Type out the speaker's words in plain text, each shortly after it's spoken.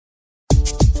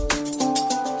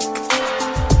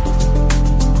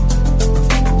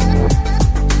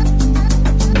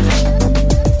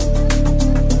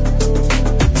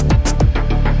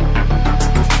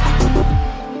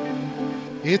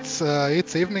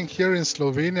it's evening here in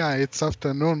Slovenia. It's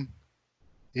afternoon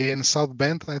in South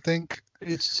Bend, I think.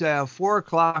 It's 4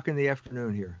 o'clock in the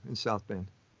afternoon here in South Bend.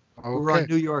 We're on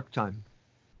Okay. New York time.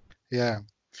 Yeah.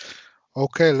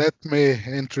 Okay, let me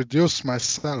introduce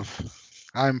myself.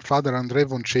 I'm Father Andrej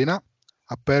Vončina,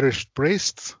 a parish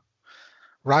priest,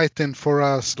 writing for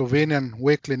a Slovenian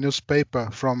weekly newspaper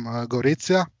from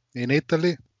Gorizia in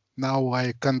Italy. Now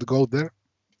I can't go there,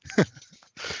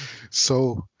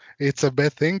 so it's a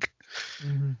bad thing.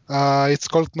 It's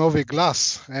called Novi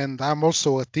Glas, and I'm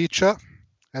also a teacher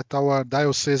at our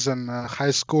diocesan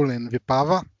high school in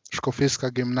Vipava,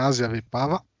 Škofijska Gimnazija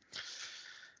Vipava.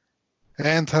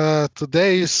 And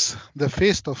today is the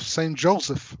feast of Saint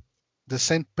Joseph, the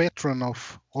saint patron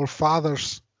of all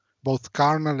fathers, both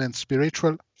carnal and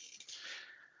spiritual.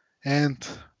 And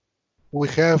we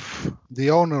have the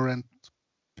honor and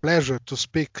pleasure to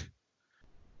speak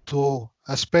to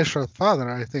a special father,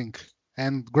 I think,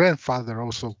 and grandfather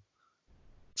also.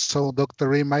 So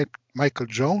Dr. E. Michael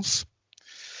Jones,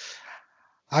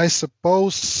 I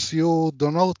suppose you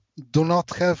do not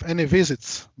have any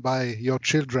visits by your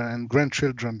children and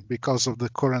grandchildren because of the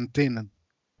quarantine.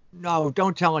 No,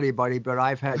 don't tell anybody, but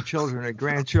I've had children and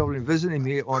grandchildren visiting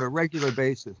me on a regular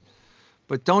basis.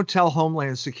 But don't tell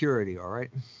Homeland Security, all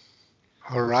right?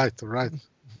 All right.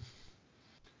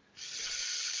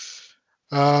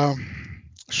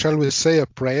 Shall we say a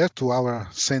prayer to our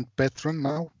Saint Patron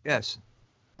now? Yes.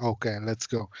 Okay, let's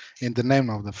go. In the name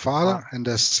of the Father, and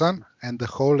the Son, and the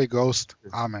Holy Ghost.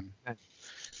 Amen.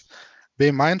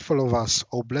 Be mindful of us,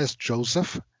 O blessed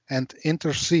Joseph, and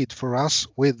intercede for us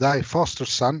with thy foster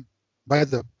Son by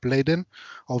the pleading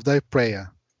of thy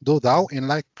prayer. Do thou in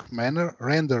like manner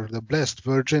render the blessed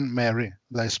Virgin Mary,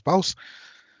 thy spouse,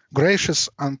 gracious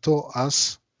unto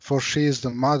us, for she is the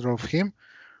mother of him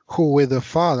who with the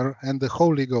Father and the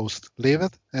Holy Ghost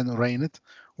liveth and reigneth,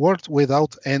 world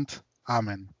without end.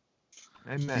 Amen.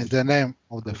 Amen. In the name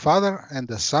of the Father, and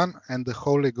the Son, and the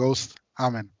Holy Ghost.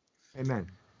 Amen.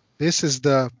 Amen. This is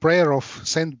the prayer of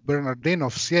Saint Bernardine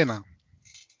of Siena.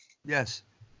 Yes.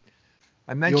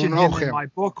 I mentioned him in my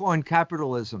book on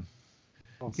capitalism.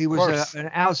 He was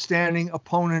an outstanding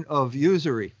opponent of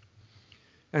usury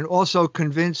and also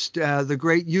convinced the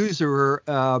great usurer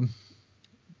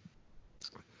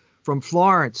from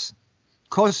Florence,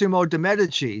 Cosimo de'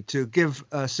 Medici, to give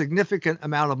a significant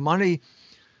amount of money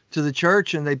to the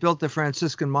church, and they built the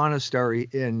Franciscan monastery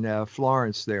in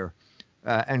Florence there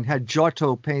and had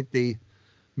Giotto paint the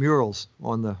murals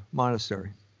on the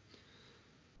monastery.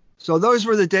 So those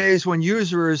were the days when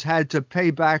usurers had to pay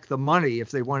back the money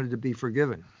if they wanted to be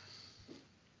forgiven.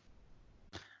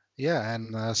 Yeah,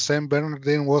 and Saint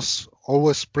Bernardine was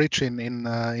always preaching in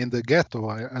the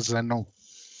ghetto, as I know.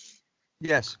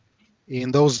 Yes.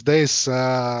 In those days,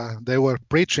 they were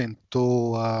preaching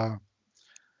to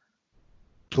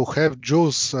have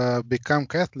Jews become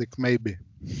Catholic, maybe.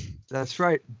 That's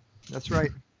right. That's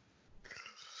right.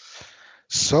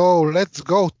 So let's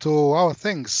go to our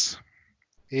things.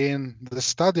 In the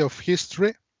study of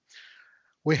history,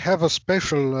 we have a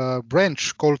special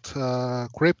branch called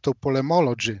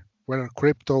cryptopolemology, where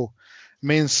crypto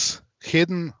means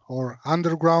hidden or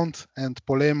underground, and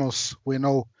polemos, we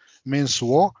know, means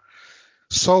war.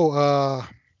 So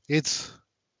it's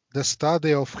the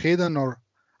study of hidden or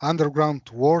underground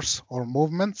wars or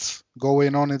movements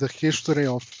going on in the history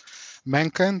of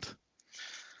mankind.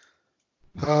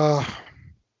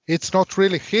 It's not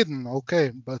really hidden, okay,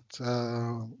 but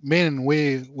meaning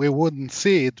we wouldn't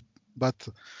see it, but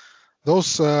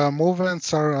those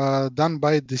movements are done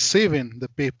by deceiving the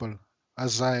people,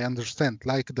 as I understand,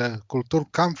 like the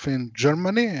Kulturkampf in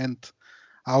Germany and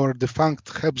our defunct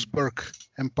Habsburg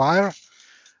Empire.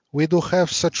 We do have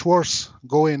such wars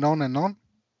going on and on,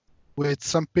 with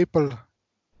some people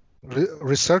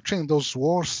researching those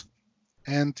wars,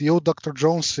 and you, Dr.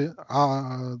 Jones,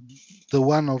 are the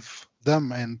one of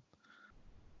them, and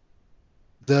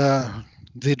the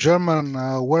German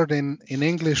word in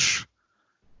English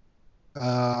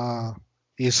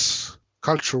is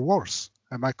culture wars.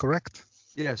 Am I correct?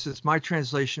 Yes, it's my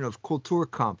translation of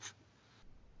Kulturkampf.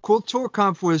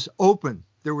 Kulturkampf was open.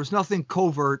 There was nothing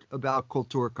covert about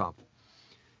Kulturkampf.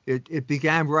 It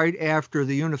began right after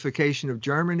the unification of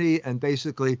Germany, and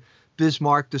basically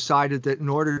Bismarck decided that in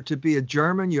order to be a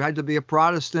German, you had to be a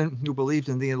Protestant who believed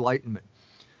in the Enlightenment.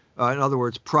 In other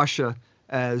words, Prussia,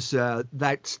 as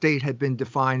that state had been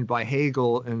defined by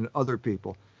Hegel and other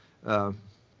people.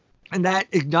 And that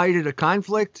ignited a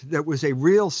conflict that was a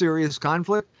real serious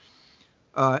conflict.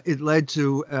 It led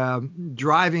to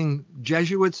driving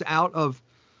Jesuits out of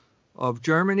of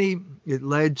Germany. It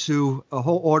led to a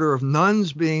whole order of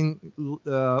nuns being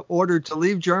ordered to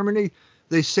leave Germany.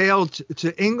 They sailed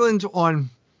to England on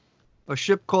a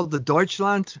ship called the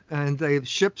Deutschland, and the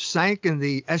ship sank in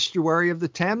the estuary of the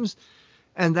Thames.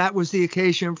 And that was the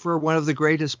occasion for one of the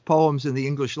greatest poems in the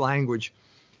English language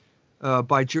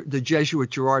by the Jesuit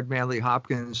Gerard Manley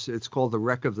Hopkins. It's called The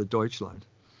Wreck of the Deutschland.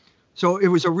 So it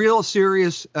was a real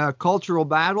serious cultural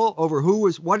battle over who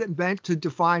was going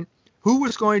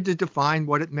to define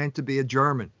what it meant to be a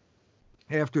German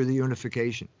after the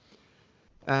unification.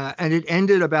 And it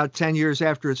ended about 10 years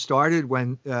after it started,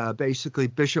 when basically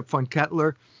Bishop von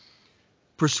Kettler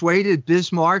persuaded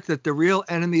Bismarck that the real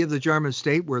enemy of the German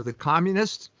state were the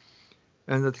communists,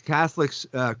 and that the Catholics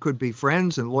could be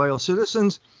friends and loyal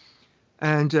citizens.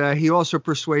 And he also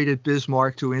persuaded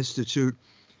Bismarck to institute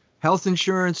health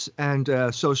insurance and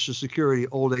Social Security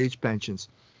old age pensions.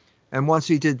 And once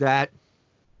he did that,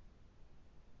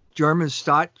 Germans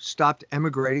stopped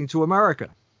emigrating to America.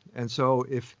 And so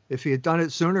if he had done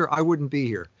it sooner, I wouldn't be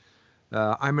here.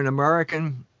 I'm an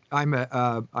American. I'm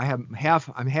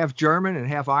half German and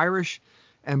half Irish,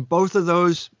 and both of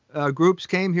those groups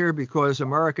came here because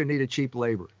America needed cheap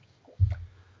labor.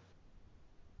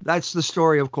 That's the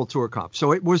story of Kulturkampf.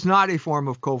 So it was not a form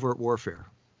of covert warfare.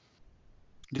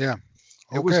 Yeah.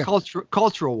 Okay. It was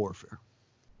cultural warfare.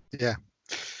 Yeah.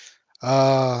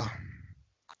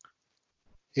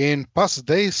 In past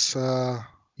days,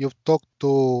 you've talked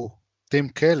to Tim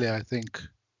Kelly, I think,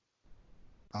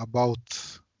 about,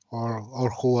 or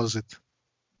who was it?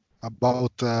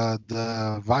 About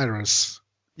the virus.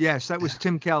 Yes, that was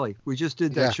Tim Kelly. We just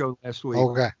did that show last week.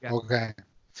 Okay, Yeah. okay.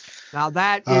 Now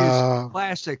that is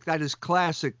classic. That is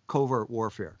classic covert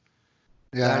warfare.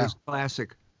 Yeah. That is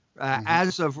classic.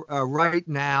 As of right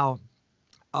now,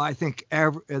 I think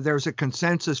there's a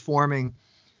consensus forming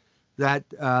that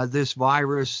this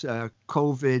virus,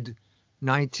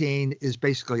 COVID-19, is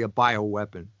basically a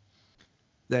bioweapon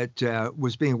that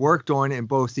was being worked on in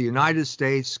both the United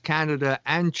States, Canada,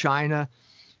 and China.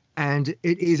 And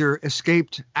it either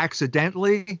escaped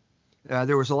accidentally.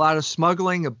 There was a lot of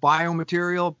smuggling of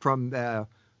biomaterial from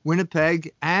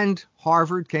Winnipeg and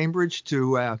Harvard, Cambridge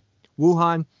to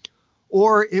Wuhan,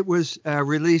 or it was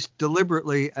released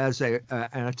deliberately as an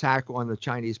attack on the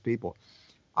Chinese people.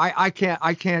 I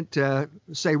can't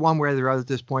say one way or the other at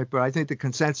this point, but I think the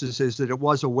consensus is that it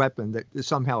was a weapon that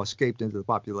somehow escaped into the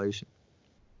population.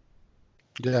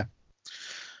 Yeah.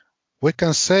 We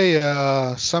can say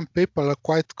some people are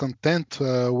quite content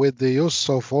with the use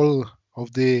of all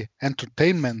of the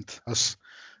entertainment as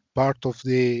part of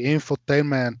the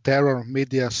infotainment and terror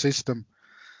media system.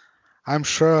 I'm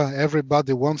sure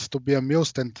everybody wants to be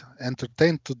amused and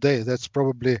entertained today. That's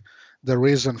probably the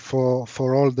reason for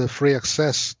all the free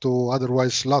access to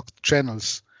otherwise locked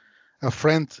channels. A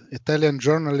friend, Italian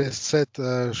journalist, said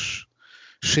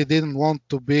she didn't want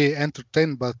to be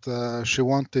entertained, but she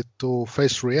wanted to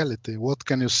face reality. What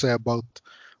can you say about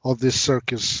all this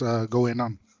circus going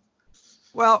on?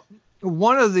 Well,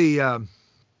 one of the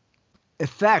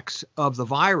effects of the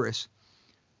virus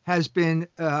has been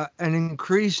an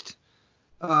increased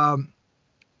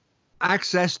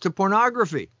access to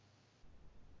pornography.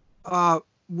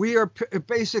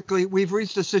 We've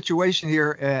reached a situation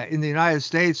here in the United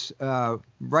States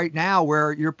right now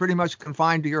where you're pretty much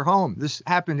confined to your home. This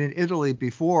happened in Italy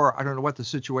before. I don't know what the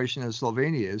situation in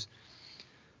Slovenia is,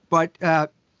 but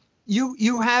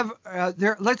you have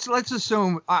there. Let's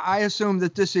assume. I assume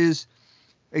that this is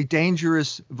a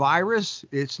dangerous virus.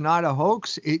 It's not a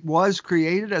hoax. It was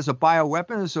created as a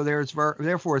bioweapon, so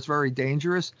therefore it's very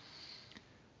dangerous.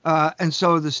 And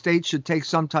so the state should take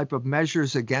some type of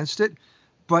measures against it.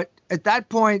 But at that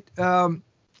point, the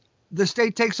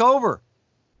state takes over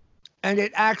and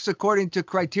it acts according to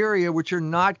criteria which are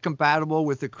not compatible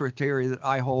with the criteria that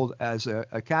I hold as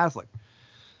a Catholic.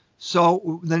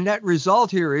 So the net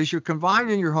result here is you're confined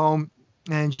in your home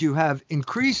and you have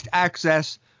increased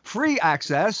access, free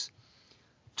access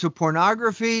to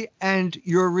pornography, and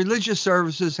your religious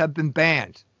services have been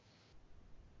banned.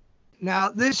 Now,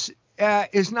 this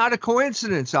is not a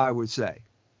coincidence, I would say.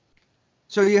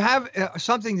 So you have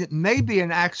something that may be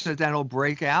an accidental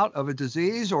breakout of a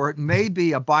disease, or it may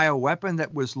be a bioweapon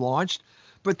that was launched,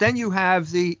 but then you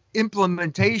have the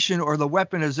implementation or the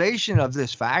weaponization of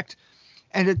this fact,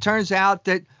 and it turns out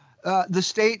that the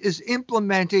state is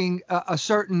implementing a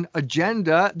certain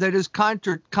agenda that is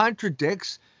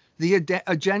contradicts the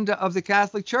agenda of the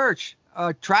Catholic Church.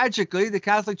 Tragically, the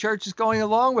Catholic Church is going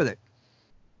along with it.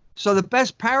 So the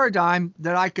best paradigm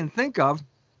that I can think of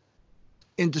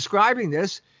in describing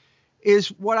this is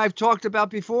what I've talked about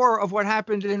before of what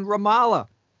happened in Ramallah.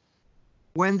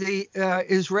 When the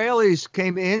Israelis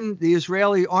came in, the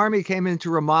Israeli army came into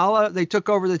Ramallah, they took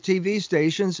over the TV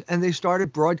stations and they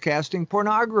started broadcasting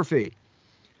pornography.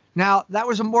 Now, that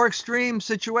was a more extreme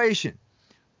situation,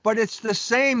 but it's the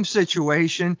same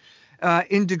situation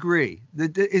in degree.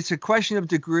 It's a question of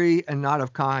degree and not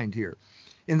of kind here.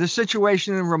 In the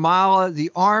situation in Ramallah,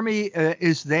 the army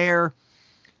is there.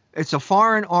 It's a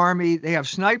foreign army. They have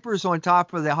snipers on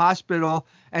top of the hospital,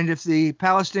 and if the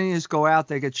Palestinians go out,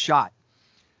 they get shot.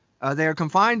 They are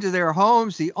confined to their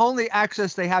homes. The only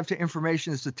access they have to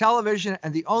information is the television,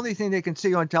 and the only thing they can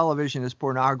see on television is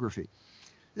pornography.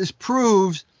 This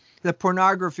proves that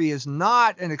pornography is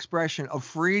not an expression of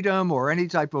freedom or any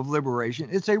type of liberation.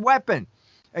 It's a weapon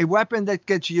that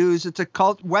gets used. It's a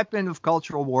weapon of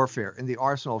cultural warfare, in the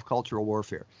arsenal of cultural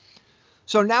warfare.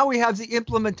 So now we have the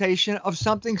implementation of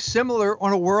something similar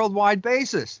on a worldwide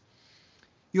basis.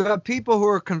 You have people who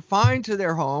are confined to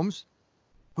their homes,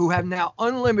 who have now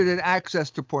unlimited access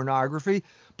to pornography,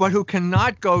 but who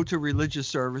cannot go to religious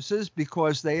services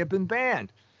because they have been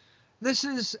banned. This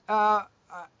is an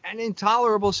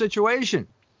intolerable situation.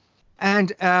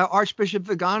 And Archbishop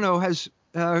Vigano has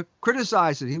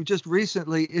criticized it. He just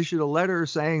recently issued a letter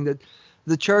saying that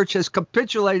the church has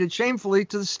capitulated shamefully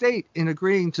to the state in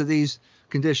agreeing to these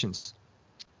conditions.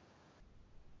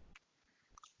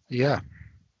 Yeah.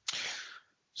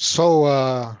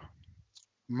 So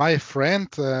my friend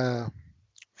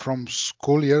from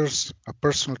school years, a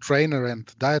personal trainer and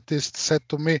dietist, said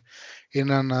to me in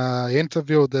an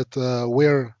interview that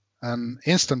we're an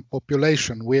instant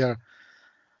population. We are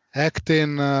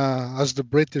acting as the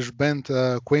British band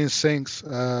Queen sings,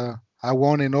 I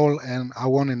want it all and I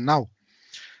want it now.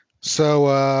 So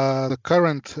the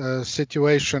current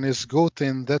situation is good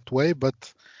in that way,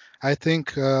 but I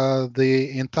think the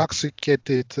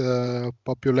intoxicated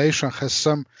population has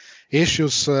some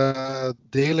issues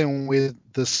dealing with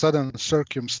the sudden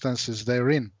circumstances they're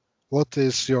in. What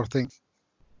is your thing?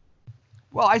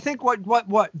 Well, I think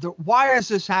why is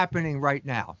this happening right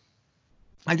now?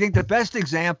 I think the best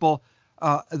example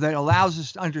that allows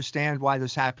us to understand why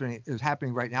this is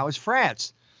happening right now is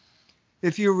France.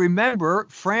 If you remember,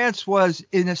 France was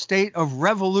in a state of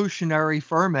revolutionary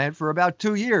ferment for about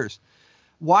 2 years.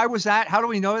 Why was that? How do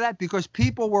we know that? Because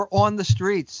people were on the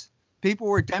streets. People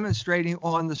were demonstrating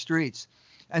on the streets.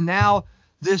 And now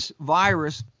this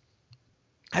virus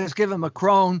has given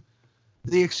Macron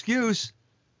the excuse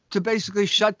to basically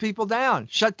shut people down,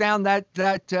 shut down that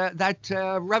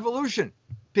revolution.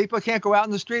 People can't go out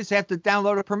in the streets. They have to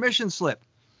download a permission slip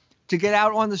to get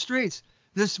out on the streets.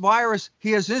 This virus,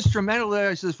 he has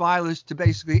instrumentalized this virus to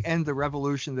basically end the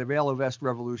revolution, the Veil of Vest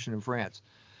revolution in France.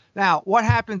 Now, what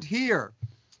happened here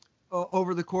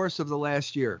over the course of the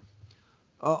last year?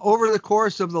 Over the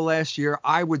course of the last year,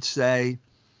 I would say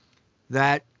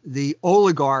that the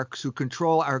oligarchs who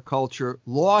control our culture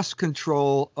lost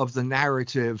control of the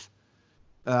narrative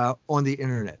on the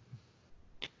internet.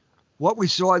 What we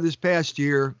saw this past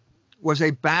year was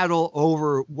a battle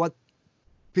over what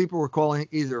people were calling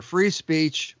either free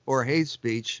speech or hate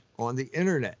speech on the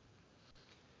internet.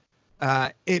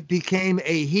 It became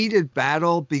a heated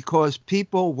battle because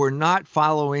people were not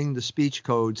following the speech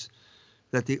codes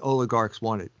that the oligarchs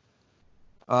wanted.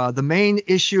 One of the main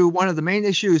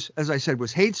issues, as I said,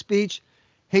 was hate speech.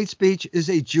 Hate speech is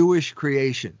a Jewish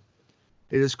creation.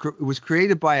 It was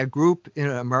created by a group in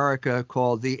America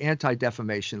called the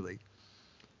Anti-Defamation League.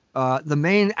 The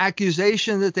main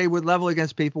accusation that they would level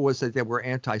against people was that they were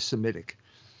anti-Semitic.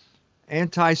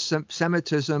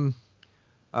 Anti-Semitism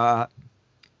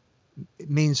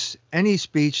means any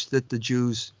speech that the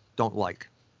Jews don't like.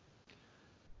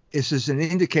 This is an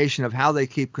indication of how they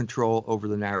keep control over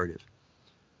the narrative.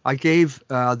 I did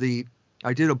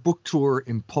a book tour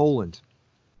in Poland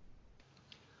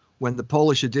when the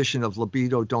Polish edition of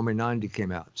Libido Dominandi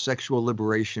came out, Sexual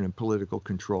Liberation and Political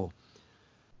Control.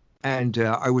 And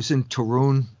I was in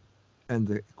Torun, and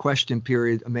the question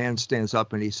period, a man stands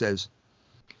up and he says,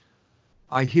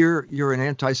 I hear you're an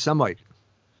anti-Semite.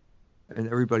 And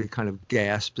everybody kind of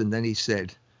gasped. And then he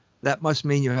said, that must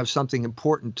mean you have something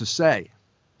important to say.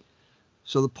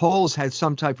 So the Poles had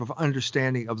some type of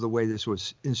understanding of the way this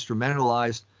was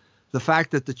instrumentalized. The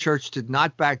fact that the church did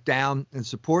not back down and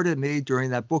supported me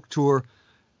during that book tour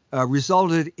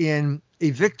resulted in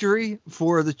a victory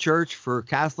for the church, for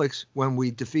Catholics, when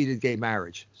we defeated gay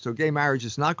marriage. So gay marriage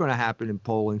is not going to happen in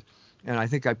Poland, and I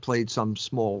think I played some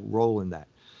small role in that.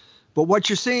 But what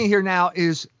you're seeing here now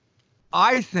is,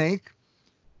 I think,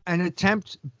 an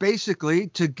attempt basically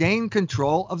to gain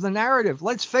control of the narrative.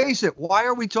 Let's face it, why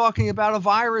are we talking about a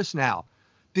virus now?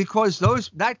 Because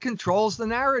that controls the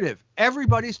narrative.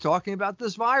 Everybody's talking about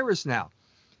this virus now.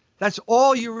 That's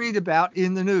all you read about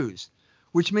in the news,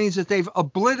 which means that they've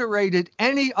obliterated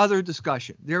any other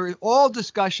discussion. All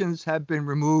discussions have been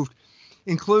removed,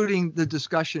 including the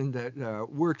discussion that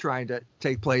we're trying to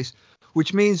take place,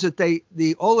 which means that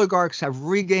the oligarchs have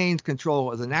regained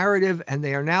control of the narrative, and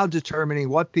they are now determining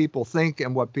what people think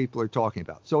and what people are talking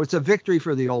about. So it's a victory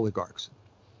for the oligarchs.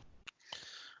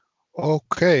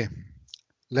 Okay,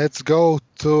 let's go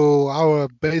to our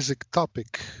basic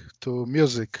topic, to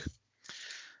music.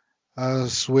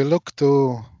 As we look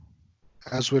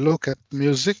at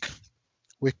music,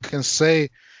 we can say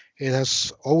it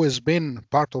has always been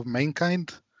part of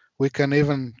mankind. We can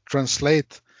even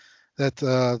translate that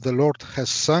the Lord has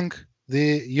sung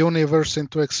the universe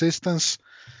into existence.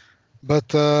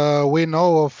 But we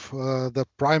know of the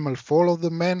primal fall of the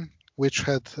man, which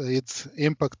had its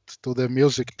impact to the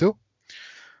music too.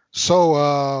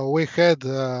 So we had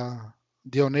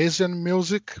Dionysian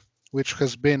music, which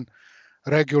has been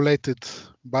regulated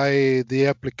by the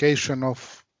application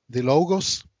of the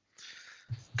logos.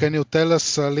 Can you tell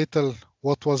us a little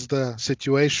what was the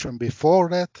situation before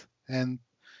that, and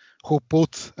who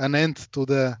put an end to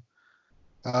the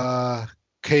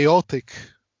chaotic,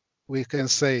 we can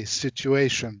say,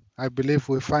 situation? I believe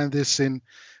we find this in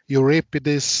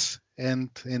Euripides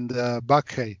and in the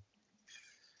Bacchae.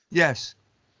 Yes.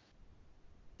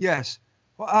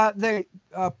 Well,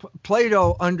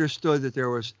 Plato understood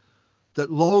that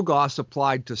logos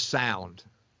applied to sound.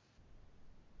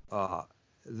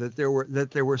 That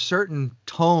there were certain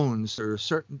tones or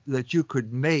certain that you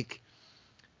could make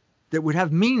that would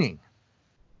have meaning.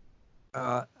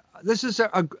 This is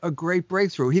a great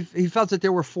breakthrough. He felt that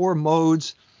there were 4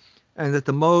 modes, and that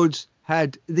the modes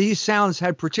these sounds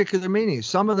had particular meanings.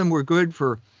 Some of them were good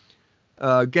for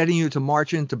getting you to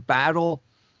march into battle.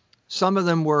 Some of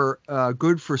them were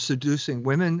good for seducing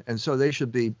women, and so they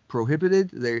should be prohibited.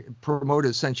 They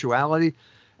promoted sensuality,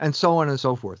 and so on and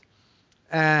so forth.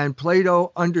 And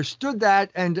Plato understood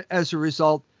that, and as a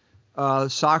result,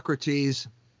 Socrates,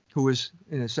 who was,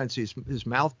 in a sense, his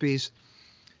mouthpiece,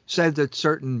 said that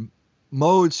certain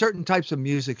types of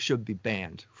music should be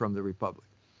banned from the Republic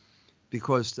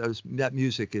because that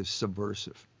music is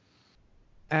subversive.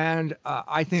 And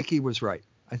I think he was right.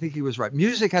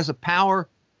 Music has a power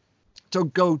to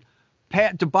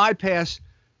bypass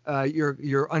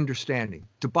your understanding,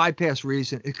 to bypass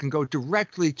reason. It can go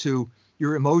directly to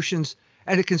your emotions,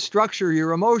 and it can structure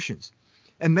your emotions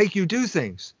and make you do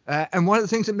things. And one of the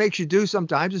things that makes you do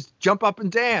sometimes is jump up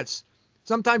and dance.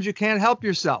 Sometimes you can't help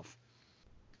yourself.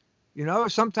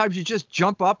 Sometimes you just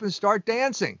jump up and start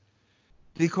dancing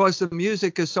because the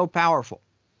music is so powerful.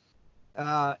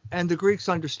 And the Greeks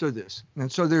understood this.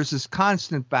 And so there's this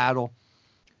constant battle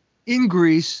in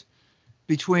Greece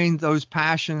between those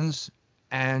passions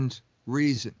and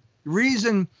reason.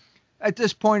 Reason at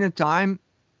this point in time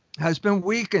has been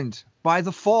weakened by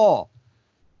the fall.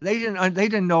 They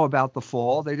didn't know about the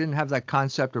fall. They didn't have that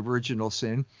concept of original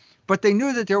sin, but they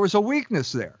knew that there was a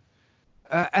weakness there.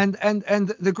 And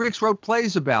the Greeks wrote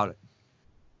plays about it.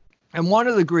 And one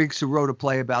of the Greeks who wrote a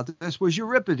play about this was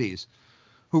Euripides,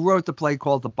 who wrote the play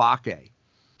called the Bacchae.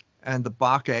 And the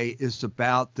Bacchae is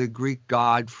about the Greek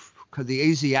god, the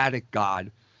Asiatic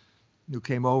god, who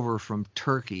came over from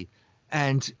Turkey,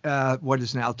 and what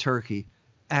is now Turkey,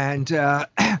 and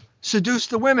seduced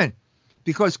the women,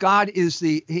 because God he's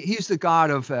the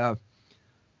god of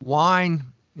wine,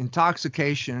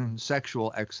 intoxication,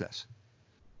 sexual excess.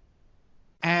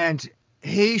 And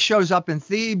he shows up in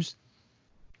Thebes,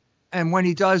 and when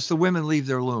he does, the women leave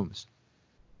their looms,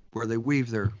 where they weave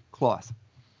their cloth.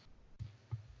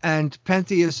 And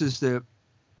Pentheus is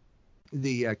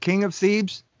the king of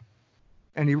Thebes,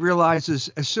 and he realizes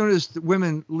as soon as the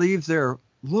women leave their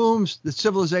looms, the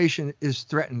civilization is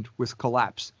threatened with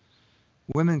collapse.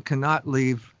 Women cannot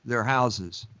leave their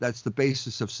houses. That's the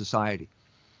basis of society.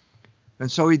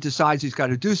 And so he decides he's got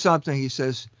to do something. He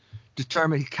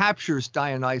he captures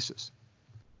Dionysus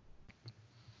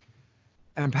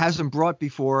and has him brought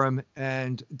before him,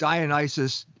 and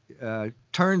Dionysus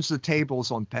turns the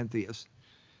tables on Pentheus.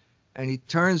 And he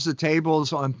turns the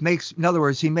tables on, in other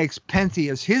words, he makes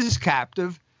Pentheus his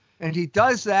captive, and he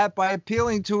does that by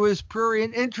appealing to his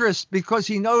prurient interest, because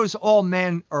he knows all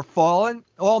men are fallen.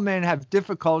 All men have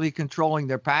difficulty controlling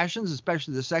their passions,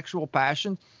 especially the sexual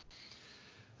passion.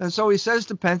 And so he says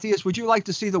to Pentheus, would you like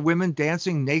to see the women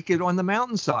dancing naked on the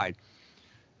mountainside?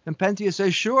 And Pentheus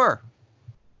says, sure,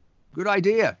 good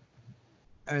idea.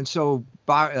 And so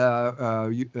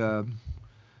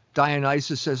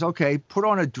Dionysus says, okay, put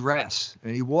on a dress.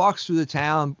 And he walks through the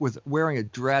town wearing a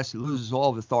dress. He loses all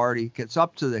of authority, gets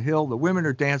up to the hill. The women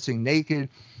are dancing naked.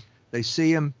 They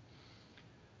see him.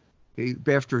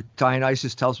 After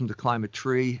Dionysus tells him to climb a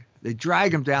tree, they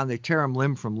drag him down, they tear him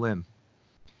limb from limb.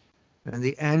 And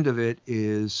the end of it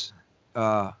is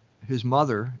his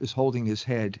mother is holding his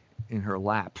head in her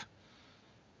lap.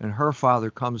 And her father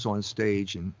comes on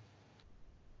stage and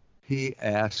he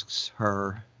asks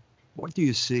her, "What do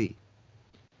you see?"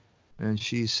 And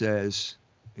she says,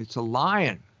 "It's a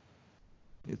lion.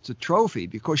 It's a trophy,"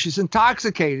 because she's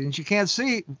intoxicated and she can't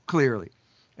see clearly.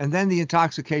 And then the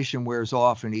intoxication wears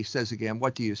off and he says again,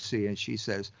 "What do you see?" And she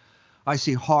says, "I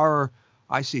see horror,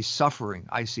 I see suffering,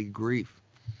 I see grief."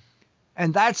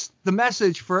 And that's the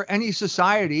message for any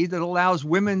society that allows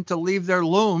women to leave their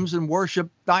looms and worship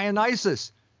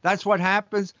Dionysus. That's what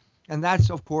happens. And that's,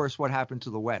 of course, what happened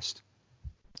to the West.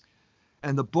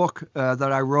 And the book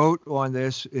that I wrote on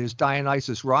this is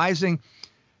Dionysus Rising.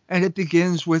 And it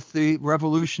begins with the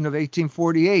revolution of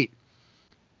 1848.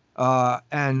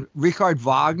 And Richard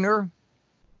Wagner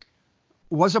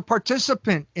was a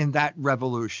participant in that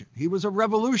revolution. He was a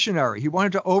revolutionary. He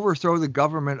wanted to overthrow the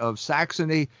government of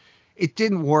Saxony. It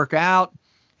didn't work out.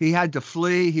 He had to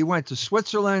flee. He went to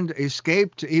Switzerland,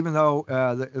 escaped, even though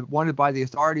wanted by the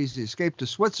authorities, he escaped to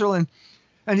Switzerland.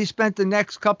 And he spent the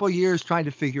next couple of years trying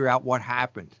to figure out what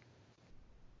happened.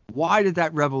 Why did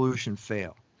that revolution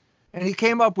fail? And he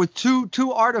came up with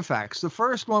two artifacts. The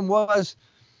first one was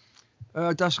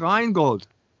Das Rheingold,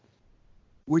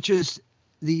 which is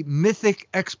the mythic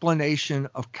explanation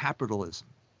of capitalism.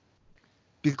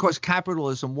 Because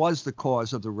capitalism was the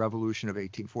cause of the revolution of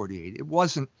 1848. It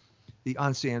wasn't the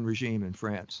Ancien regime in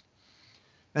France.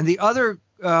 And the other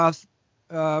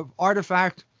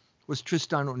artifact was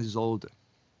Tristan und Isolde.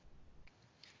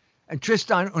 And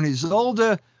Tristan und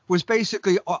Isolde was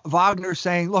basically Wagner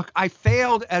saying, look, I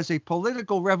failed as a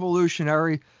political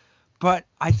revolutionary, but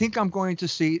I think I'm going to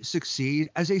succeed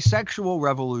as a sexual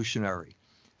revolutionary.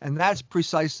 And that's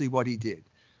precisely what he did.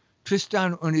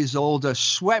 Tristan und Isolde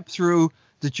swept through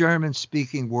the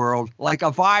German-speaking world like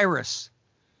a virus.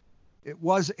 It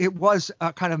was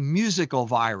a kind of musical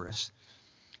virus.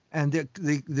 And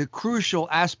the crucial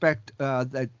aspect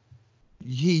that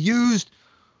he used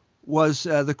was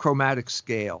the chromatic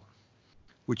scale,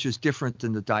 which is different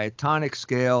than the diatonic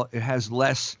scale. It has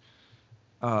less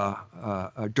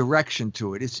direction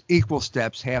to it. It's equal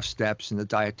steps, half steps, and the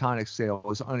diatonic scale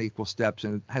is unequal steps,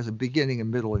 and it has a beginning, a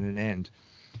middle, and an end.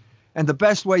 And the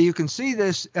best way you can see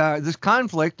this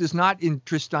conflict is not in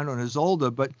Tristan und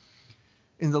Isolde, but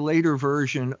in the later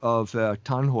version of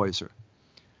Tannhäuser,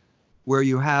 where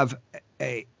you have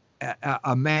a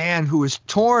man who is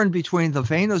torn between the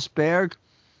Venusberg,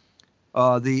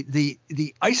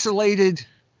 the isolated,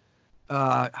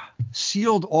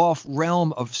 sealed off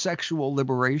realm of sexual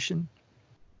liberation,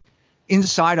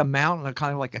 inside a mountain,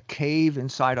 kind of like a cave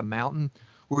inside a mountain,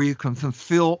 where you can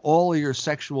fulfill all of your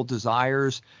sexual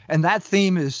desires. And that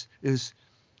theme is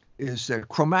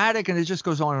chromatic, and it just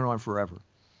goes on and on forever.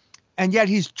 And yet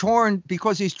he's torn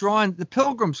because he's drawn, the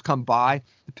pilgrims come by.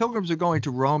 The pilgrims are going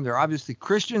to Rome. They're obviously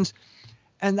Christians.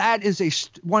 And that is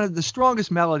one of the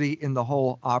strongest melody in the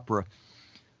whole opera,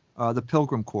 the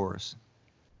Pilgrim Chorus.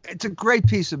 It's a great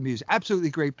piece of music, absolutely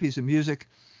great piece of music.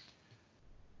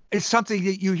 It's something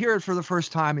that you hear it for the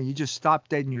first time and you just stop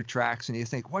dead in your tracks and you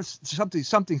think, what's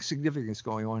something significant is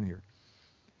going on here.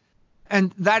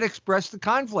 And that expressed the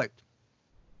conflict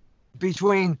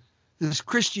between this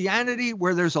Christianity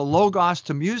where there's a logos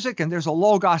to music and there's a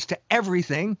logos to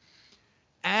everything,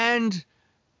 and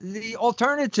the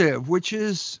alternative, which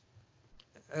is,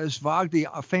 as Wagner,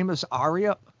 a famous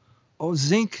aria, O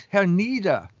sink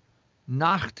hernieder,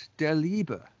 Nacht der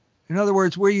Liebe. In other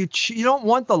words, where you don't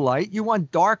want the light, you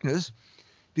want darkness,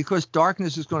 because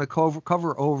darkness is going to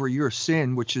cover over your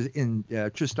sin, which is in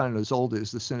Tristan and Isolde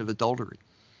is the sin of adultery.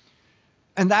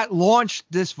 And that launched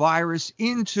this virus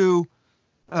into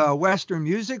Western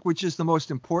music, which is the most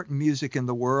important music in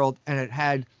the world, and it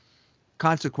had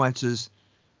consequences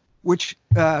which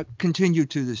continue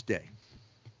to this day.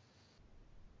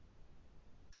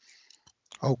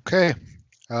 Okay.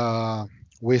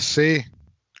 We see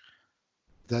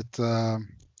that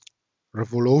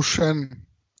revolution,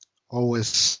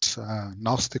 always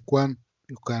Gnostic one.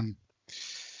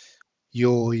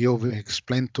 You've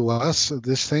explained to us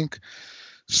this thing.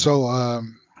 So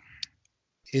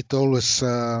it always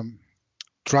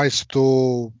tries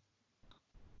to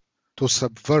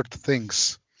subvert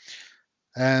things.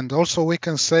 And also we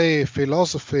can say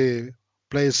philosophy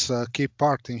plays a key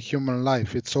part in human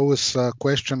life. It's always a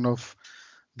question of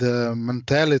the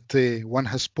mentality one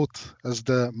has put as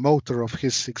the motor of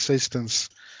his existence.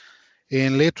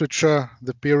 In literature,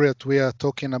 the period we are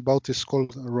talking about is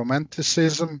called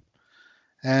Romanticism.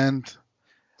 And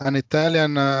an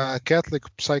Italian Catholic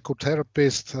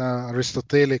psychotherapist,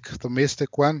 Aristotelic Thomistic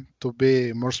one, to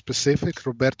be more specific,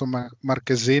 Roberto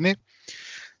Marchesini,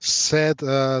 said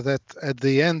that at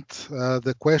the end,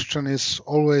 the question is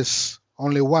always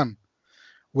only one.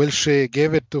 Will she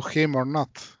give it to him or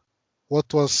not?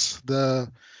 What was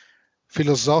the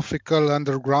philosophical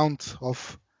underground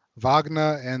of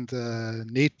Wagner and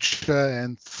Nietzsche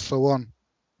and so on?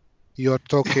 You're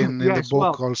talking in the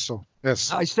book also.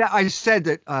 Yes. I said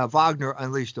that Wagner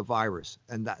unleashed a virus,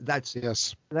 and that's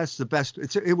the best.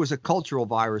 It was a cultural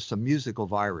virus, a musical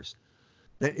virus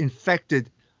that infected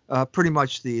pretty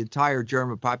much the entire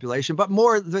German population, but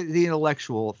more the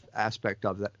intellectual aspect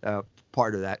of that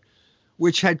part of that,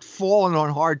 which had fallen on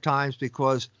hard times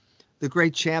because the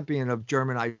great champion of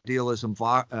German idealism,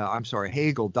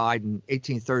 Hegel, died in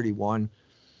 1831,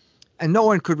 and no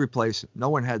one could replace him. No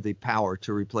one had the power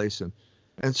to replace him,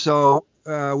 and so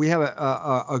we have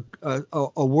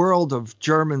a world of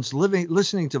Germans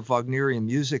listening to Wagnerian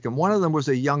music, and one of them was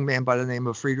a young man by the name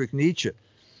of Friedrich Nietzsche,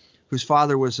 whose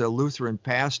father was a Lutheran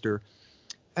pastor,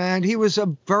 and he was a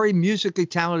very musically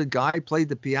talented guy. He played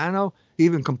the piano, he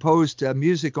even composed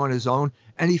music on his own,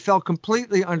 and he fell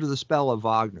completely under the spell of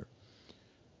Wagner.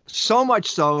 So much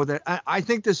so that I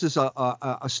think this is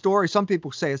a story. Some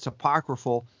people say it's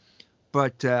apocryphal,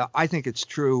 but I think it's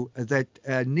true that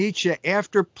Nietzsche,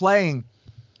 after playing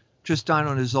Tristan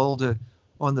und Isolde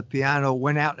on the piano,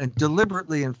 went out and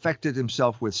deliberately infected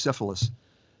himself with syphilis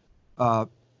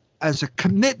as a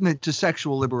commitment to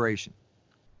sexual liberation,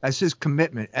 as his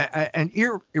commitment, an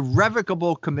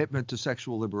irrevocable commitment to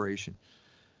sexual liberation.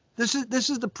 This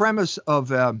is the premise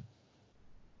of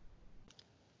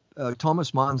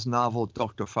Thomas Mann's novel,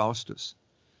 Dr. Faustus.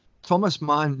 Thomas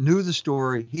Mann knew the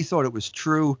story. He thought it was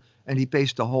true, and he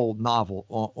based a whole novel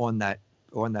on that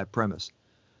premise.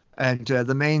 And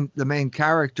the main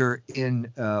character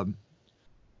in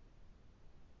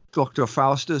Dr.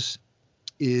 Faustus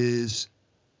is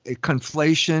a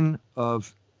conflation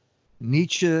of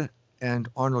Nietzsche and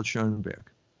Arnold Schoenberg,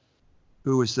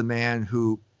 who was the man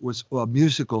who was a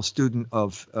musical student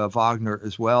of Wagner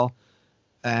as well,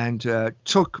 and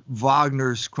took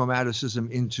Wagner's chromaticism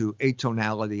into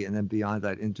atonality and then beyond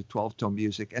that into 12-tone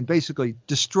music, and basically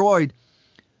destroyed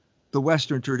the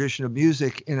Western tradition of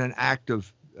music in an act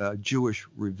of Jewish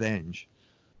revenge,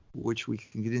 which we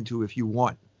can get into if you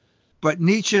want. But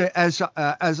Nietzsche, as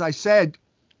I said,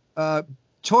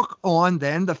 took on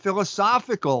then the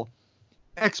philosophical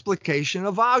explication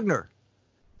of Wagner.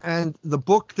 And the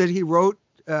book that he wrote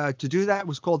to do that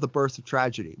was called The Birth of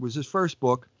Tragedy. It was his first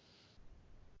book.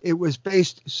 It was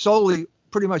based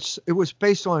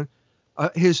on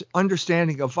his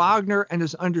understanding of Wagner and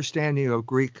his understanding of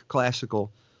Greek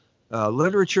classical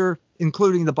literature,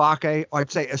 including the Bacchae,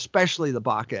 I'd say especially the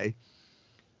Bacchae.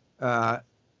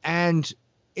 And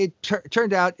it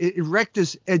turned out it wrecked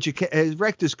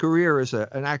his career as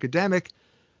an academic,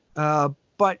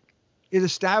 but it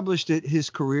established his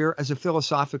career as a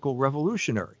philosophical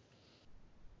revolutionary.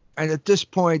 And at this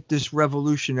point, this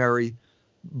revolutionary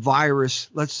virus,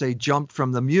 let's say, jumped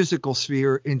from the musical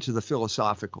sphere into the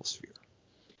philosophical sphere.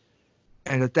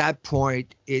 And at that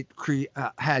point, it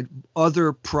had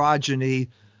other progeny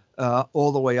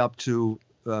all the way up to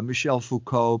Michel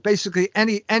Foucault. Basically,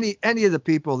 any of the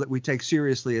people that we take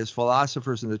seriously as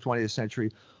philosophers in the 20th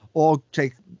century, all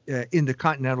take in the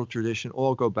continental tradition,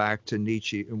 all go back to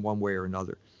Nietzsche in one way or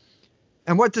another.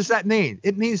 And what does that mean?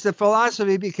 It means that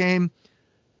philosophy became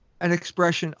an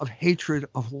expression of hatred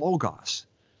of logos,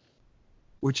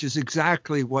 which is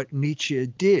exactly what Nietzsche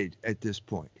did at this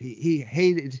point. He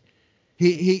hated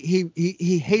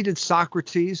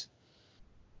Socrates,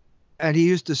 and he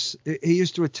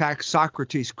used to attack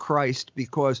Socrates Christ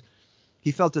because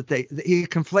he felt that he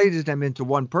conflated them into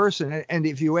one person. And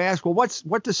if you ask, well,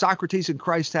 what does Socrates and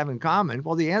Christ have in common?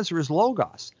 Well, the answer is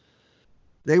logos.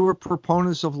 They were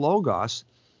proponents of logos,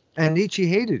 and Nietzsche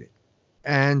hated it,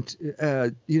 and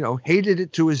hated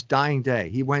it to his dying day.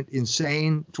 He went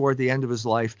insane toward the end of his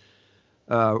life,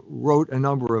 wrote a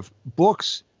number of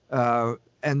books,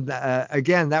 and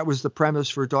again, that was the premise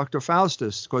for Dr.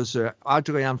 Faustus, because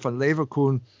Adrian von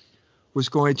Leverkuhn was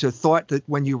going to thought that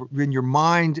when you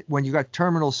got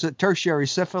tertiary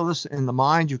syphilis in the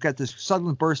mind, you got this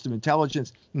sudden burst of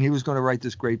intelligence, and he was going to write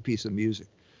this great piece of music.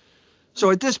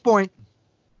 So at this point,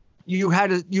 you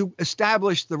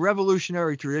established the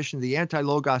revolutionary tradition, the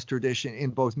anti-logos tradition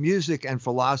in both music and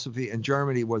philosophy, and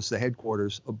Germany was the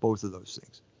headquarters of both of those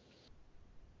things.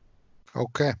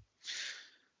 Okay.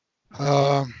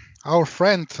 Our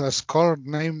friend, a scholar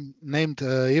named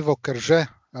Ivo Kerge,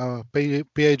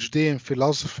 PhD in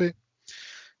philosophy,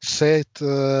 said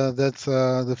that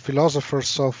the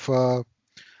philosophers of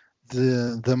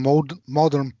the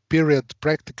modern period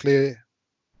practically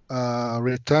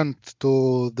returned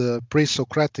to the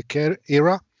pre-Socratic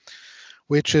era,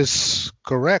 which is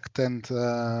correct, and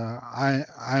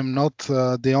I'm not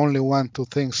the only one to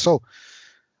think so.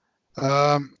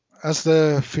 As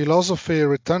the philosophy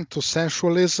returned to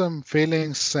sensualism,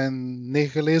 feelings, and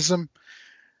nihilism,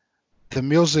 the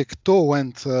music too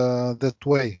went that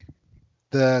way.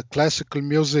 The classical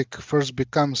music first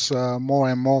becomes more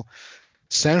and more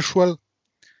sensual,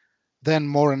 then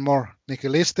more and more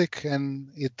nihilistic,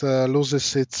 and it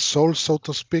loses its soul, so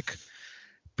to speak.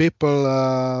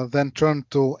 People then turn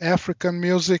to African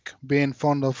music, being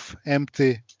fond of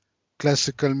empty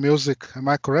classical music. Am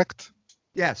I correct?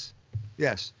 Yes,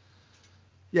 yes,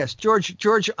 yes. George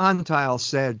Antheil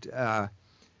said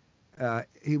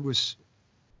he was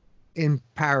in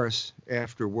Paris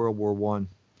after World War I.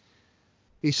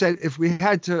 He said, if we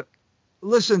had to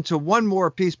listen to one more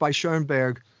piece by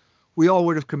Schoenberg, we all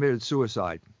would have committed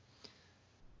suicide.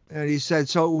 And he said,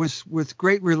 so it was with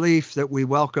great relief that we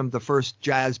welcomed the first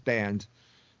jazz band,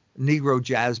 Negro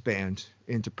jazz band,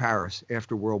 into Paris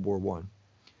after World War I.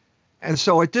 And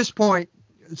so at this point,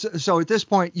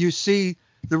 you see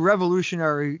the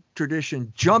revolutionary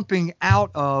tradition jumping out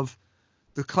of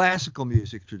the classical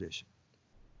music tradition.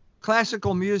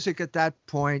 Classical music at that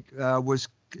point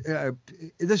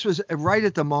this was right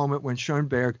at the moment when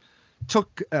Schoenberg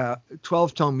took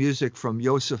 12-tone music from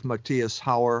Joseph Matthias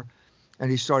Hauer, and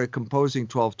he started composing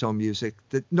 12-tone music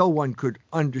that no one could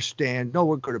understand, no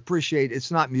one could appreciate.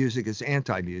 It's not music, it's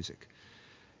anti-music.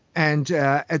 And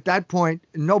at that point,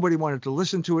 nobody wanted to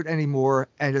listen to it anymore.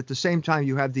 And at the same time,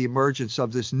 you have the emergence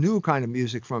of this new kind of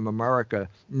music from America,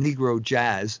 Negro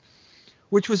jazz,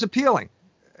 which was appealing.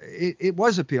 It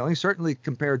was appealing, certainly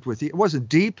compared with it wasn't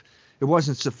deep. It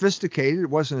wasn't sophisticated. It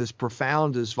wasn't as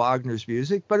profound as Wagner's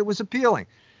music, but it was appealing.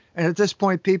 And at this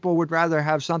point, people would rather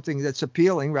have something that's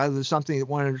appealing rather than something that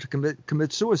wanted to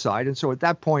commit suicide. And so at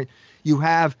that point, you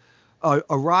have a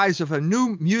rise of a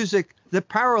new music that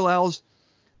parallels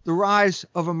the rise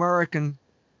of American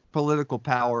political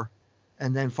power,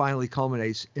 and then finally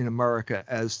culminates in America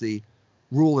as the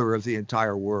ruler of the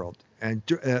entire world. And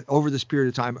over this period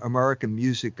of time, American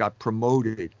music got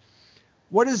promoted.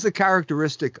 What is the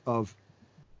characteristic of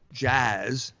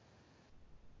jazz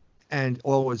and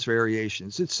all its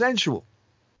variations? It's sensual.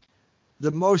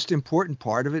 The most important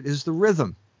part of it is the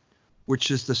rhythm, which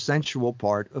is the sensual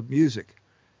part of music.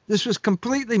 This was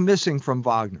completely missing from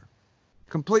Wagner.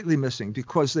 Completely missing,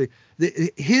 because the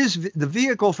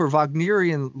vehicle for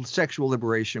Wagnerian sexual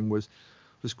liberation was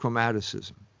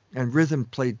chromaticism, and rhythm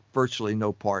played virtually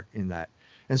no part in that.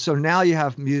 And so now you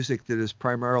have music that is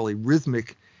primarily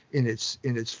rhythmic in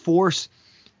its force,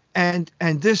 and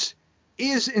this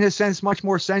is in a sense much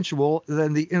more sensual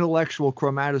than the intellectual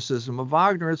chromaticism of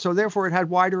Wagner, and so therefore it had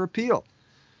wider appeal,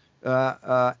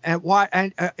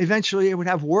 and eventually it would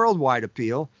have worldwide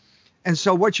appeal. And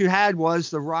so what you had was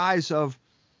the rise of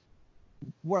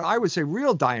what I would say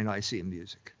real Dionysian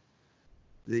music,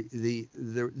 the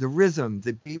rhythm,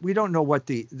 the beat. We don't know what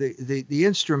the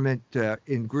instrument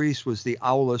in Greece was the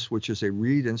aulos, which is a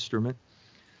reed instrument.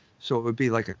 So it would be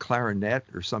like a clarinet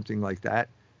or something like that.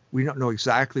 We don't know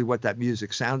exactly what that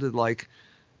music sounded like,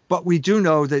 but we do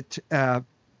know that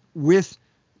with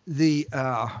the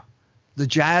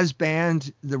jazz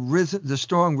band, the rhythm, the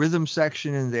strong rhythm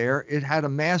section in there, it had a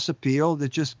mass appeal that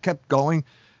just kept going,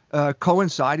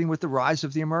 coinciding with the rise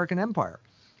of the American empire.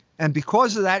 And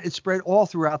because of that, it spread all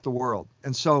throughout the world.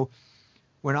 And so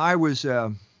when I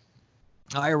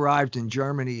arrived in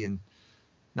Germany in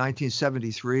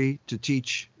 1973 to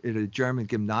teach at a German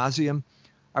gymnasium,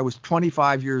 I was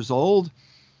 25 years old,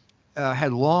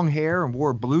 had long hair and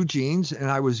wore blue jeans, and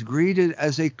I was greeted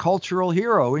as a cultural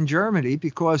hero in Germany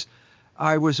because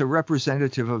I was a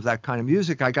representative of that kind of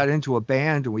music. I got into a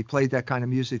band and we played that kind of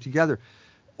music together.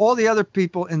 All the other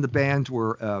people in the band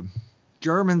were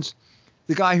Germans.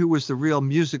 The guy who was the real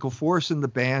musical force in the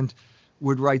band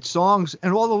would write songs,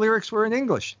 and all the lyrics were in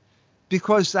English,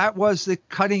 because that was the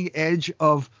cutting edge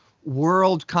of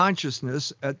world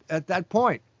consciousness at that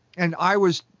point. And I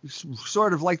was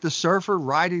sort of like the surfer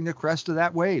riding the crest of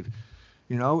that wave.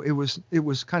 You know, it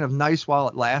was kind of nice while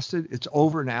it lasted. It's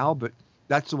over now, but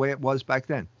that's the way it was back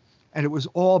then. And it was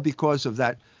all because of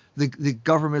that, the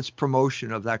government's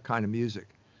promotion of that kind of music.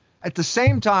 At the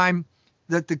same time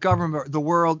that the government, the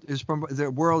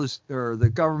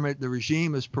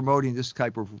regime is promoting this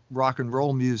type of rock and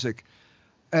roll music,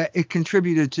 it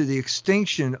contributed to the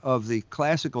extinction of the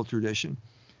classical tradition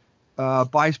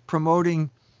by promoting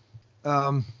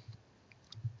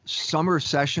summer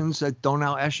sessions at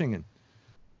Donau-Eschingen,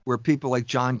 where people like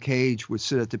John Cage would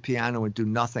sit at the piano and do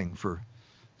nothing for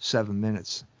 7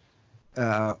 minutes.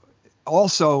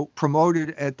 Also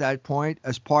promoted at that point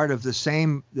as part of the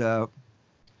same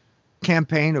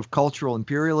campaign of cultural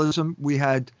imperialism, we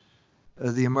had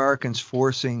the Americans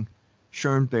forcing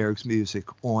Schoenberg's music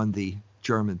on the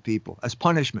German people as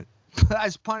punishment,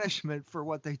 as punishment for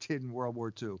what they did in World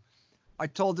War II. I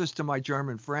told this to my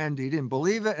German friend. He didn't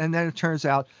believe it. And then it turns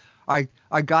out I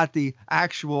got the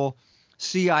actual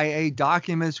CIA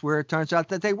documents where it turns out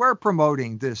that they were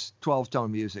promoting this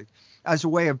 12-tone music as a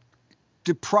way of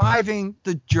depriving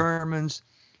the Germans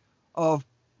of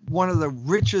one of the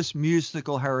richest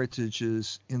musical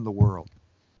heritages in the world.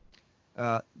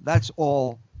 That's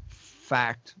all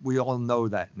fact. We all know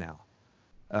that now.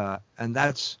 And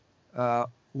that's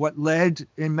what led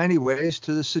in many ways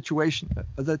to the situation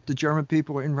that the German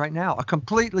people are in right now. A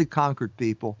completely conquered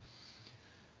people,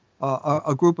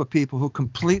 a group of people who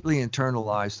completely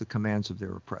internalized the commands of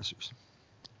their oppressors.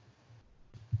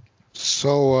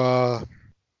 So,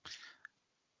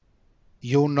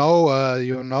 you know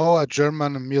a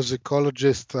German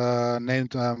musicologist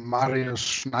named Marius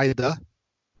Schneider,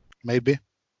 maybe?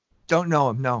 Don't know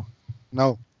him, no.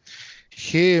 No.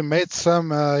 He made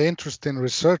some interesting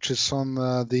researches on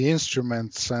the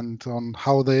instruments and on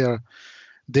how their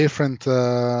different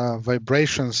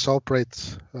vibrations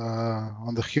operate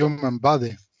on the human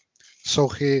body. So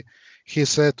he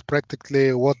said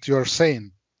practically what you're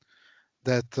saying,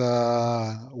 that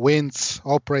winds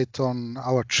operate on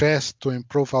our chest to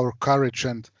improve our courage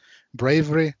and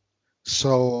bravery.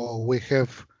 So we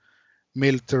have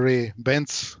military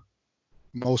bands,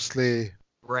 mostly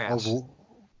brass.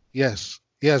 Yes,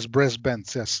 brass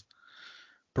bands, yes.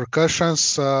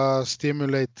 Percussions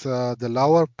stimulate the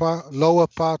lower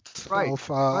part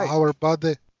of our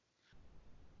body.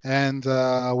 And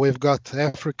we've got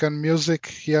African music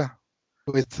here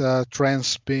with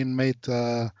trance being made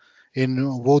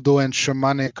in voodoo and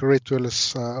shamanic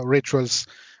rituals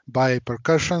by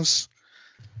percussions.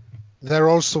 They're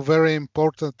also very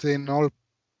important in all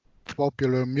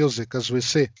popular music, as we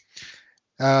see.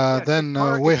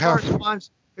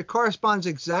 It corresponds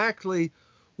exactly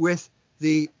with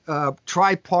the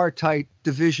tripartite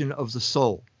division of the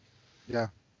soul. Yeah.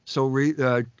 So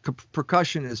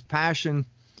percussion is passion,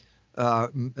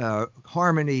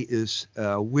 harmony is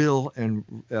will, and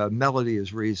melody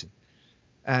is reason.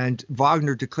 And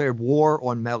Wagner declared war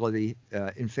on melody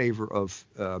in favor of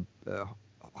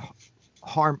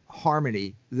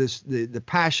harmony, the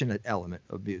passionate element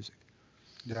of music.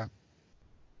 Yeah.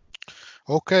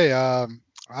 Okay.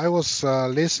 I was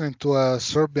listening to a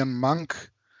Serbian monk,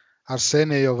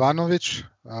 Arseny Jovanovic,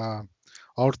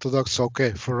 Orthodox,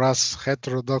 okay, for us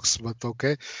heterodox, but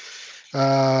okay.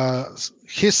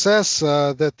 He says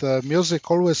that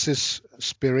music always is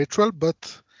spiritual,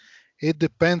 but it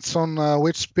depends on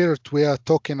which spirit we are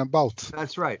talking about.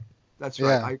 That's right. That's yeah.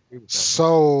 right. I agree with that.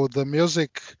 So the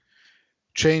music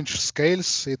changed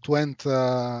scales. It went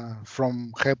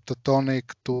from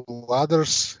heptatonic to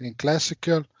others in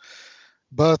classical,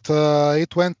 but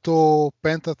it went to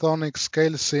pentatonic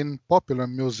scales in popular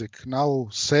music. Now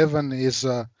 7 is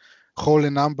a holy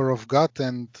number of God,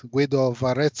 and Guido of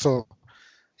Arezzo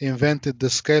invented the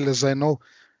scale, as I know,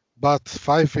 but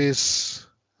 5 is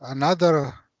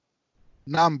another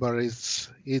number.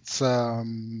 It's a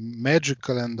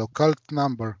magical and occult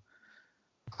number.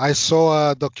 I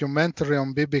saw a documentary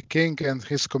on B.B. King, and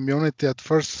his community at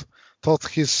first thought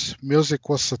his music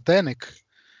was satanic.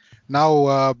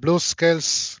 Now blues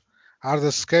scales are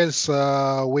the scales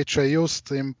which are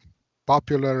used in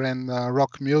popular and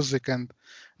rock music, and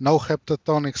no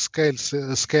heptatonic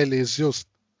scale is used.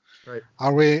 Right.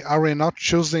 Are we not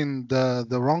choosing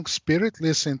the wrong spirit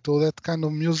listening to that kind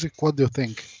of music? What do you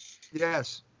think?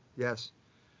 Yes.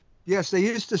 They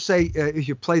used to say if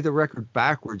you play the record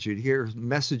backwards, you'd hear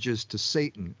messages to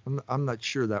Satan. I'm not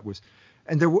sure that was,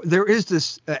 and there is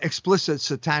this explicit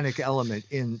satanic element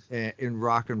in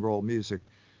rock and roll music.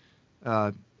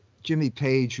 Jimmy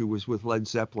Page, who was with Led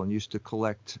Zeppelin, used to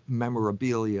collect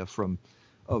memorabilia of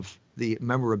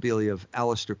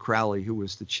Aleister Crowley, who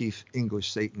was the chief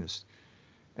English Satanist.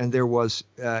 And there was,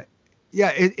 it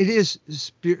is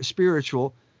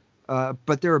spiritual.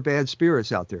 But there are bad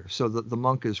spirits out there. So the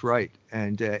monk is right.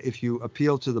 And if you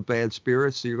appeal to the bad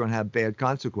spirits, you're going to have bad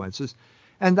consequences.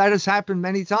 And that has happened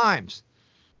many times.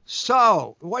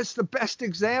 So what's the best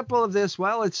example of this?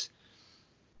 Well, it's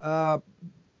the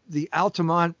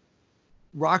Altamont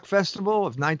Rock Festival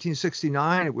of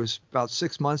 1969. It was about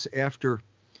 6 months after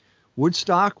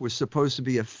Woodstock was supposed to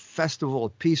be a festival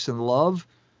of peace and love.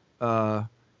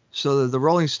 So the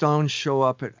Rolling Stones show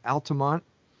up at Altamont,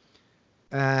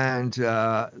 and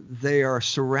they are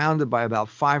surrounded by about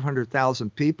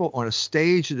 500,000 people on a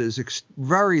stage that is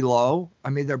very low. I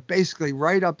mean, they're basically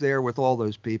right up there with all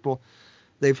those people.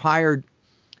 They've hired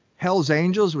Hell's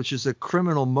Angels, which is a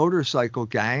criminal motorcycle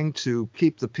gang, to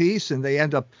keep the peace, and they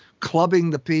end up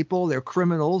clubbing the people. They're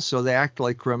criminals, so they act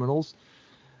like criminals.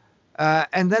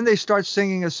 And then they start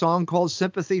singing a song called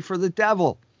Sympathy for the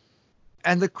Devil,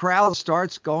 and the crowd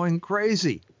starts going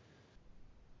crazy.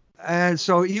 And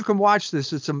so you can watch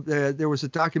this. There was a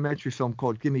documentary film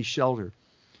called Gimme Shelter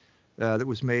that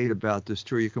was made about this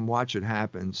tour. You can watch it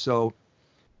happen. So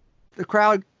the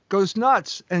crowd goes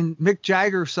nuts, and Mick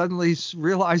Jagger suddenly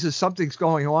realizes something's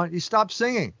going on. He stops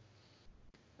singing,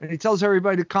 and he tells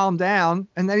everybody to calm down,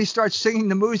 and then he starts singing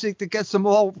the music that gets them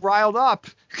all riled up,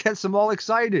 gets them all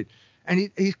excited. And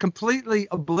he's completely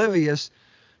oblivious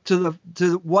to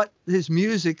what his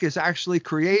music is actually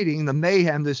creating, the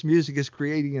mayhem this music is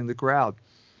creating in the crowd.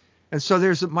 And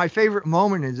so my favorite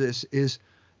moment in this is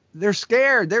they're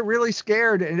scared. They're really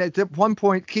scared. And at one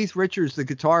point, Keith Richards, the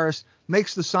guitarist,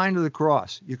 makes the sign of the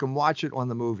cross. You can watch it on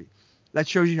the movie. That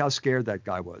shows you how scared that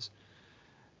guy was.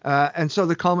 And so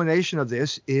the culmination of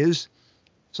this is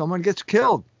someone gets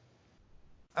killed,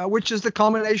 which is the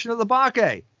culmination of the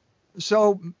Bacchae.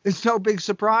 So it's no big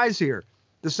surprise here.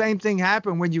 The same thing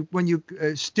happened when you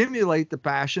stimulate the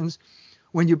passions,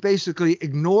 when you basically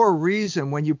ignore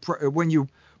reason, when you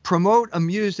promote a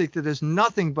music that is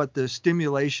nothing but the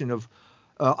stimulation of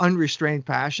unrestrained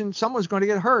passion. Someone's going to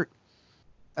get hurt.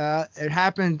 It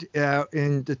happened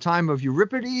in the time of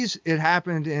Euripides. It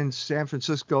happened in San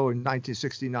Francisco in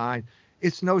 1969.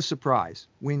 It's no surprise.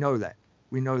 We know that.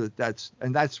 We know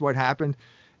that's what happened.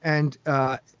 And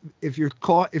if you're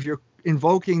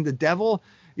invoking the devil,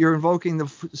 you're invoking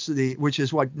the which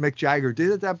is what Mick Jagger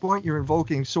did at that point. You're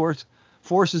invoking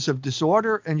forces of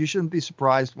disorder, and you shouldn't be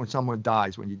surprised when someone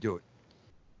dies when you do it.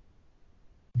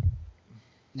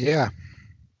 Yeah,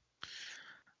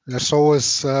 there's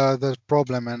always the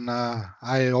problem, and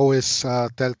I always tell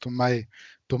to my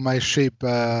sheep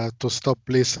to stop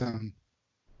listening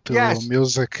to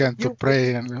music and to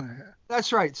pray. And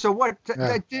that's right. So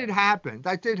that did happen.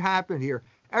 That did happen here.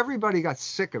 Everybody got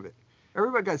sick of it.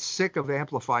 Everybody got sick of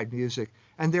amplified music,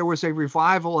 and there was a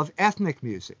revival of ethnic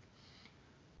music,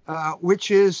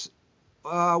 which is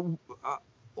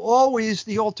always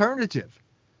the alternative.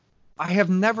 I have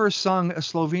never sung a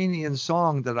Slovenian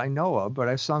song that I know of, but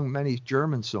I've sung many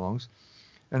German songs,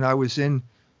 and I was in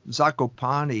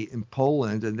Zakopane in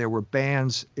Poland, and there were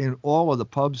bands in all of the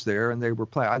pubs there, and they were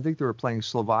playing. I think they were playing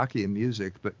Slovakian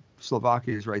music, but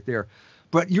Slovakia is right there.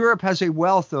 But Europe has a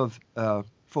wealth of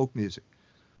folk music,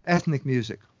 ethnic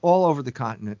music, all over the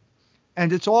continent,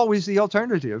 and it's always the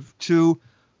alternative to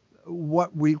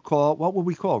what would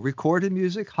we call recorded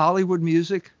music, Hollywood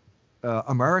music,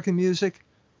 American music,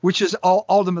 which is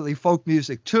ultimately folk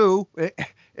music too.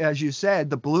 As you said,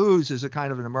 the blues is a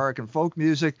kind of an American folk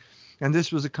music, and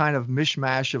this was a kind of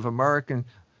mishmash of American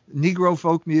Negro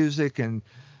folk music and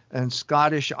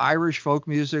Scottish, Irish folk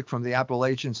music from the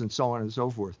Appalachians and so on and so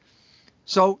forth.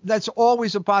 So that's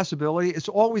always a possibility. It's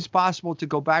always possible to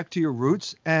go back to your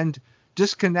roots and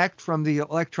disconnect from the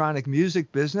electronic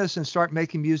music business and start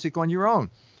making music on your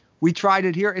own. We tried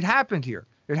it here. It happened here.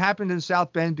 It happened in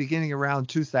South Bend beginning around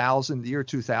 2000, the year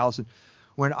 2000,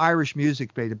 when Irish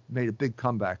music made a big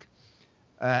comeback.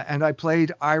 And I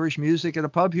played Irish music at a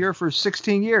pub here for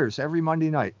 16 years, every Monday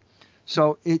night.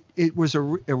 So it was a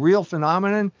real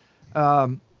phenomenon.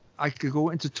 I could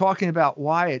go into talking about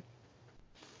why it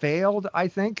failed, I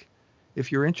think,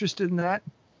 if you're interested in that.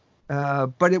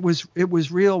 But it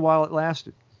was real while it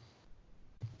lasted.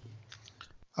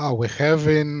 We have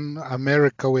in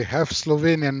America, we have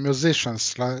Slovenian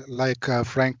musicians like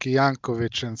Frankie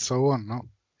Yankovic and so on, no?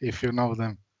 If you know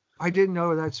them. I didn't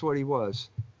know that's what he was.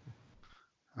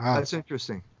 That's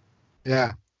interesting.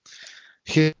 Yeah.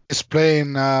 He's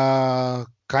playing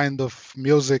kind of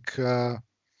music that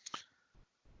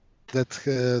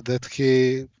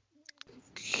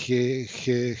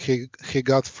he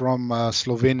got from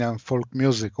Slovenian folk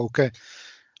music. Okay,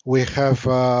 we have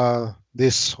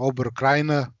this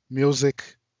Oberkraine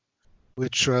music,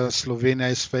 which Slovenia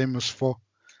is famous for,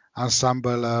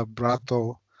 ensemble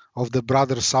Brato of the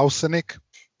brothers Ausenik,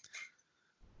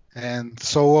 and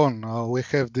so on. We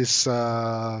have this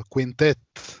quintet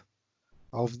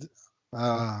of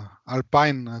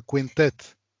Alpine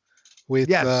quintet with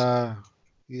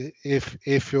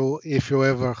if you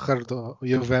ever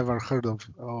heard of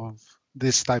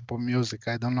this type of music.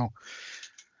 I don't know.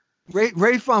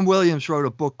 Ray Vaughan Williams wrote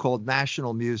a book called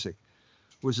National Music,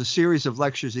 was a series of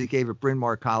lectures he gave at Bryn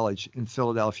Mawr College in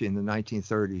Philadelphia in the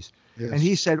 1930s. Yes. And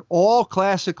he said all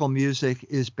classical music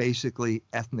is basically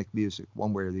ethnic music,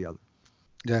 one way or the other.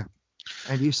 Yeah.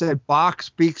 And he said Bach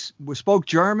spoke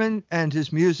German, and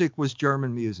his music was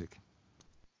German music.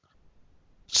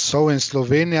 So in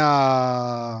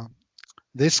Slovenia,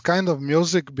 this kind of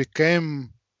music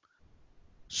became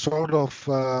sort of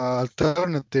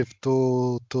alternative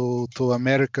to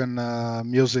American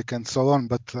music and so on,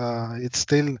 but it's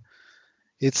still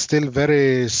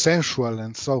very sensual,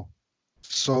 and so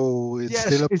it's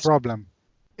still a problem.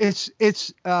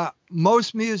 It's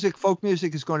most music, folk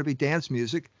music, is going to be dance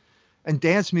music, and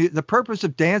the purpose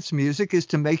of dance music is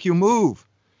to make you move.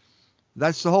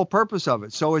 That's the whole purpose of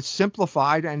it. So it's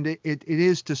simplified, and it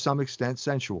is to some extent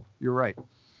sensual. You're right.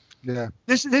 Yeah.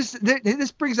 This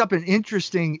brings up an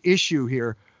interesting issue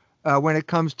here when it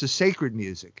comes to sacred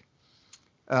music.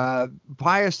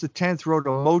 Pius X wrote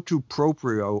a motu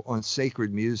proprio on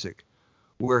sacred music,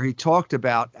 where he talked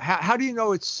about how do you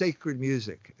know it's sacred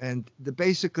music? And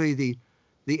basically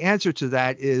the answer to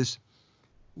that is,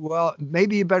 well,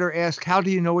 maybe you better ask, how do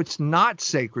you know it's not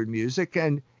sacred music?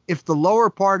 And if the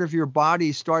lower part of your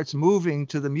body starts moving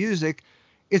to the music,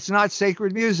 it's not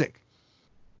sacred music.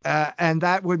 And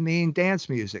that would mean dance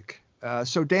music.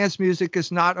 So dance music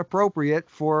is not appropriate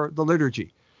for the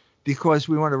liturgy, because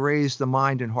we want to raise the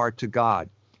mind and heart to God.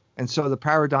 And so the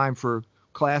paradigm for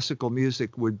liturgical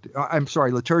music would be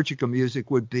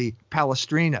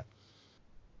Palestrina.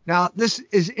 Now, this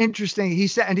is interesting. He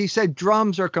said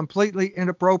drums are completely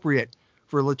inappropriate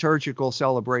for liturgical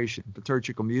celebration,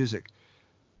 liturgical music.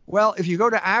 Well, if you go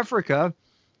to Africa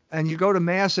and you go to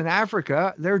Mass in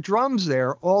Africa, there are drums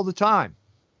there all the time.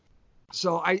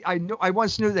 So I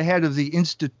once knew the head of the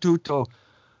Istituto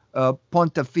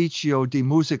Pontificio di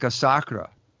Musica Sacra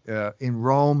in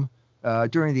Rome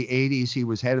during the 80s. He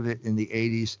was head of it in the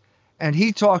 80s. And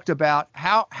he talked about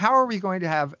how are we going to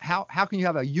have, how can you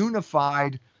have a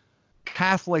unified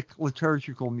Catholic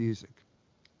liturgical music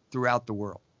throughout the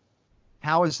world?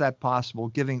 How is that possible,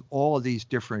 giving all of these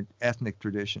different ethnic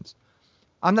traditions?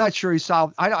 I'm not sure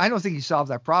I don't think he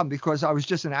solved that problem, because I was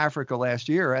just in Africa last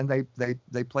year and they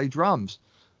play drums.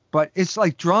 But it's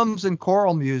like drums and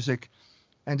choral music,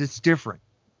 and it's different.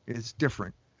 It's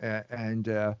different. I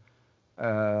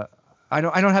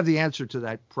don't have the answer to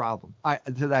that problem.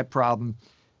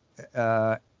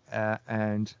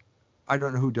 And I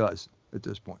don't know who does at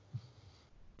this point.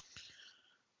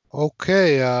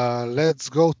 Okay, let's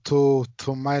go to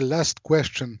my last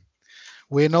question.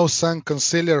 We know some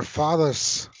conciliar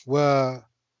fathers were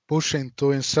pushing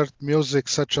to insert music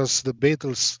such as the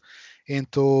Beatles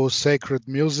into sacred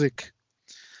music.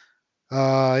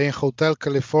 In Hotel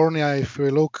California, if we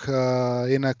look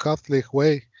in a Catholic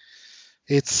way,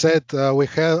 it said we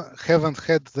haven't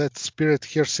had that spirit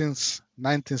here since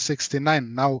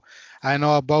 1969. Now, I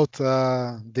know about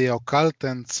the occult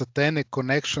and satanic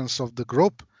connections of the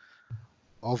group,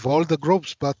 of all the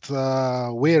groups, but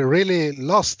we really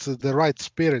lost the right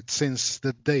spirit since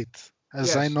that date.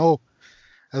 As I know,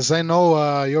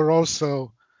 you were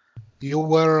also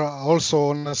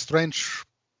on a strange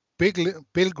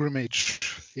pilgrimage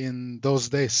in those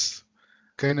days.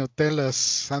 Can you tell us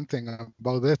something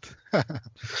about that?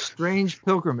 Strange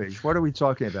pilgrimage. What are we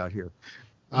talking about here?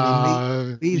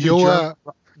 The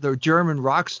German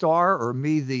rock star, or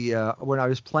me, when I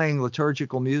was playing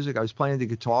liturgical music, I was playing the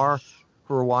guitar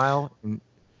for a while.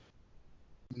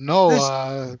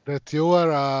 That you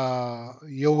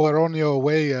were on your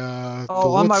way.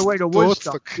 On my way to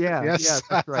Woodstock. Yeah, yes. Yeah,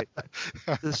 that's right.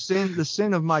 The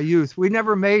sin of my youth. We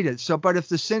never made it. But if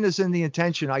the sin is in the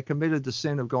intention, I committed the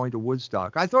sin of going to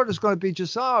Woodstock. I thought it was going to be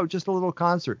just a little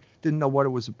concert. Didn't know what it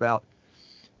was about.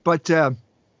 But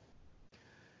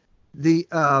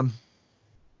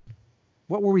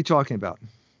what were we talking about?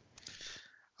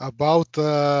 About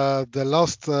the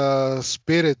lost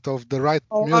spirit of the right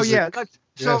music. Oh yeah.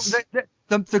 So yes.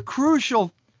 The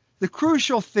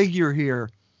crucial figure here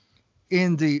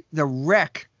in the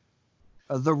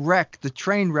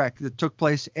train wreck that took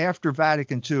place after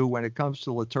Vatican II when it comes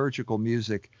to liturgical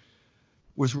music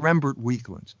was Rembert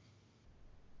Weekland.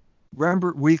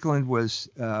 Rembert Weekland was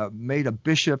made a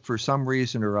bishop for some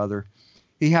reason or other.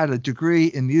 He had a degree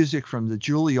in music from the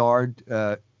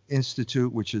Juilliard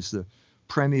Institute, which is the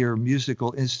premier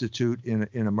musical institute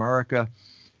in America.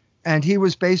 And he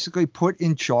was basically put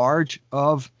in charge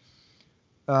of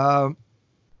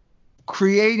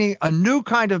creating a new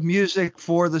kind of music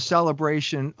for the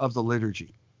celebration of the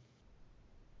liturgy.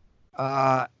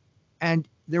 And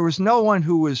there was no one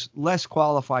who was less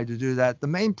qualified to do that. The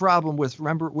main problem with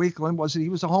Rembert Weekland was that he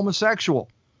was a homosexual.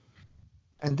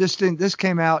 And this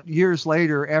came out years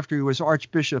later after he was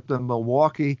Archbishop of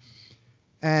Milwaukee,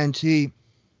 and he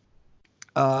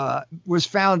was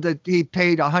found that he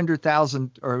paid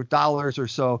 $100,000 or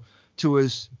so to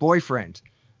his boyfriend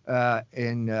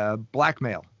in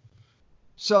blackmail.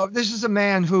 So this is a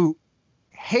man who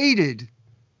hated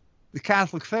the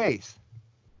Catholic faith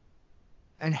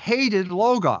and hated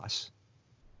Logos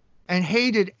and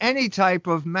hated any type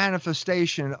of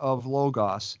manifestation of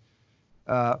Logos.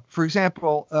 For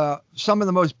example, some of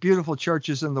the most beautiful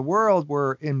churches in the world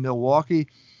were in Milwaukee.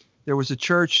 There was a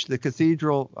church, the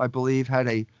cathedral, I believe, had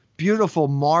a beautiful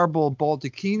marble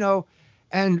baldacchino,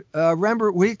 and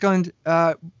Rembrandt Weekland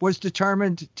was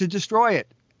determined to destroy it.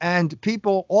 And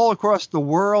people all across the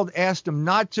world asked him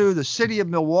not to. The city of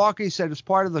Milwaukee said it's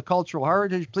part of the cultural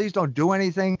heritage. Please don't do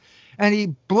anything. And he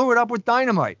blew it up with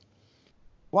dynamite.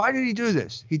 Why did he do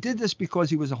this? He did this because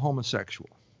he was a homosexual.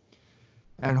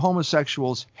 And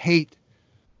homosexuals hate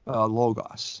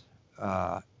Logos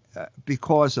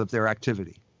because of their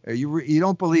activity. You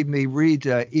don't believe me? Read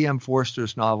E.M.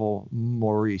 Forster's novel,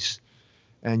 Maurice,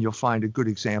 and you'll find a good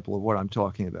example of what I'm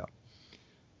talking about.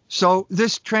 So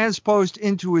this transposed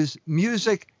into his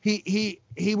music. He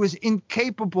was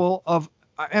incapable of,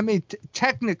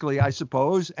 technically, I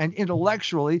suppose, and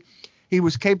intellectually, he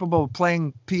was capable of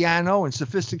playing piano and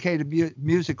sophisticated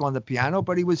music on the piano,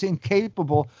 but he was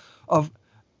incapable of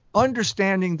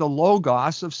understanding the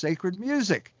Logos of sacred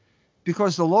music,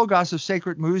 because the Logos of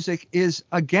sacred music is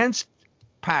against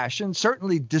passion,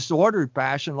 certainly disordered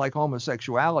passion like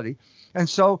homosexuality. And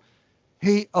so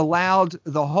he allowed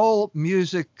the whole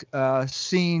music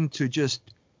scene to just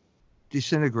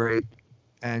disintegrate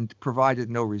and provided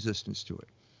no resistance to it.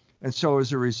 And so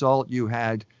as a result, you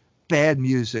had bad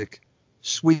music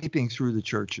sweeping through the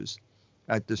churches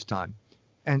at this time.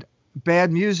 And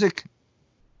bad music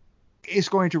is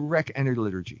going to wreck any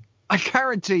liturgy. I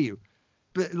guarantee you.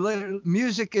 But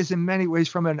music is in many ways,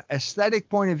 from an aesthetic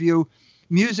point of view,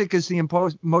 music is the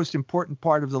most important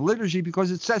part of the liturgy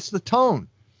because it sets the tone.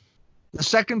 The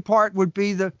second part would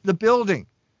be the building.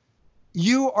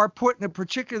 You are put in a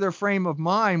particular frame of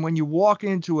mind when you walk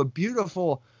into a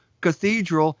beautiful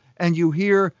cathedral and you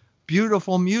hear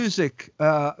beautiful music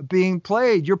being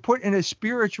played. You're put in a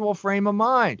spiritual frame of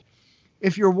mind.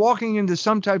 If you're walking into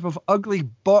some type of ugly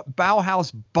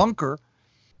Bauhaus bunker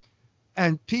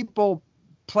and people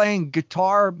playing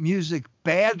guitar music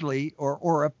badly,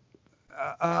 you're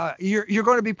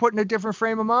going to be put in a different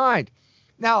frame of mind.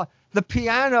 Now, the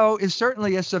piano is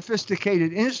certainly a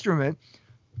sophisticated instrument,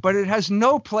 but it has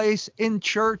no place in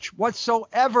church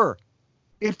whatsoever.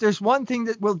 If there's one thing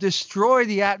that will destroy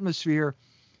the atmosphere,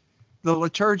 the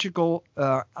liturgical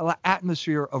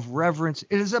atmosphere of reverence,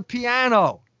 it is a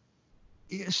piano.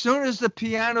 As soon as the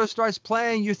piano starts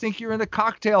playing, you think you're in a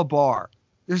cocktail bar.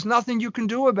 There's nothing you can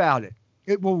do about it.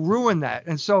 It will ruin that.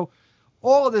 And so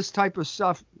all of this type of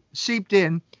stuff seeped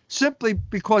in simply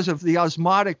because of the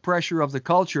osmotic pressure of the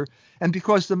culture and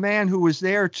because the man who was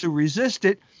there to resist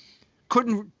it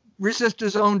couldn't resist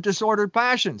his own disordered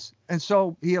passions. And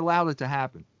so he allowed it to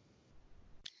happen.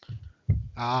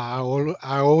 I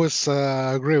always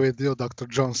agree with you, Dr.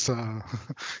 Jones.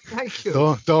 Thank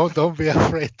you. Don't be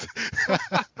afraid.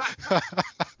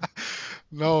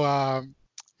 No,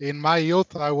 in my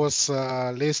youth, I was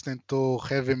listening to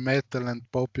heavy metal and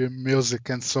pop music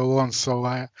and so on. So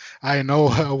I know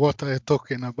what I'm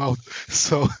talking about.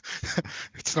 So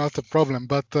it's not a problem.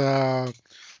 But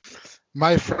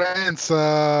my friends,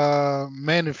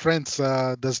 many friends,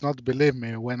 does not believe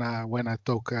me when I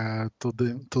talk to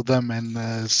them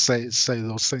and say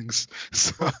those things.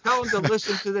 So, well, tell them to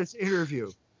listen to this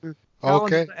interview.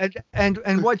 Okay.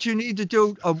 And what you need to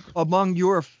do among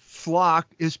your flock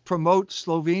is promote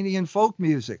Slovenian folk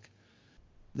music.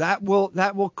 That will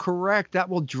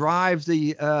drive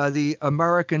the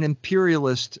American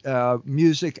imperialist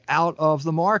music out of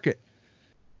the market.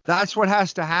 That's what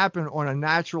has to happen on a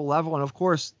natural level. And of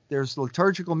course, there's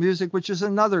liturgical music, which is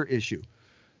another issue.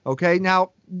 Okay,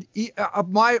 now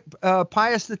my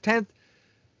Pius X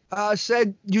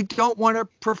said you don't want to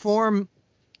perform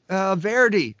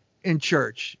Verdi in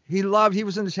church. He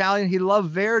was an Italian. He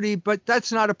loved Verdi, but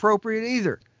that's not appropriate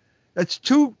either. That's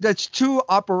too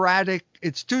operatic.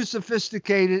 It's too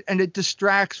sophisticated, and it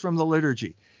distracts from the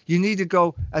liturgy. You need to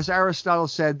go, as Aristotle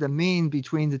said, the mean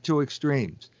between the two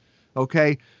extremes.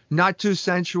 Okay, not too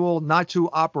sensual, not too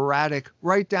operatic,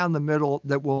 right down the middle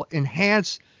that will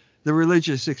enhance the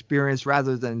religious experience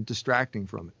rather than distracting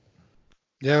from it.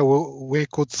 Yeah, we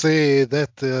could see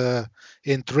that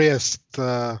in Trieste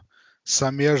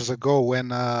some years ago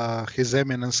when His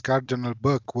Eminence Cardinal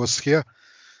Buck was here.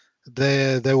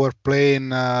 They were playing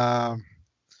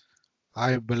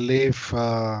I believe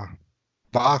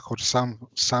Bach or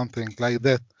something like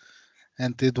that,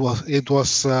 and it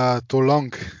was too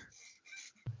long.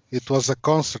 It was a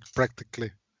concert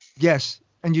practically. Yes,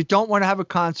 and you don't want to have a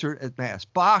concert at Mass.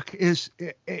 Bach is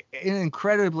an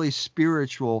incredibly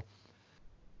spiritual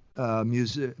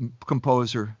music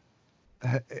composer.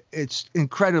 It's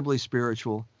incredibly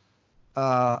spiritual.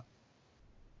 Uh,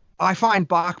 I find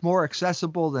Bach more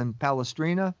accessible than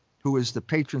Palestrina, who is the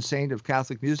patron saint of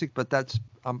Catholic music. But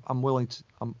I'm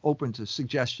open to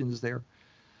suggestions there.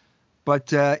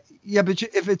 But yeah, but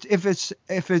if it's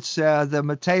the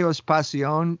Mateos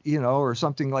Passion, or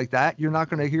something like that, you're not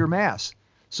going to hear Mass.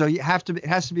 So it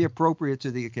has to be appropriate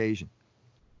to the occasion.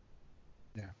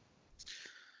 Yeah.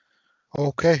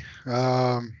 Okay.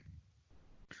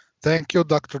 Thank you,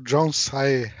 Dr. Jones.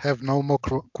 I have no more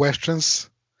questions.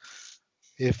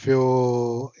 If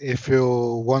you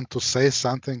want to say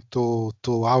something to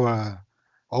our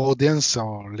audience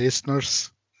or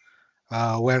listeners,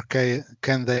 where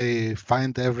can they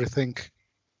find everything?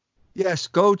 Yes,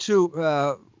 go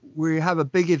to. We have a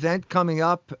big event coming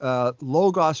up.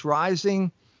 Logos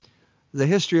Rising, the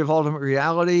history of ultimate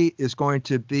reality, is going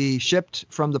to be shipped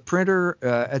from the printer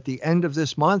at the end of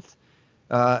this month.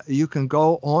 You can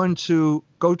go to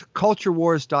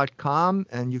culturewars.com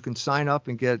and you can sign up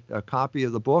and get a copy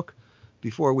of the book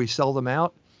before we sell them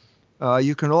out.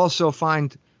 You can also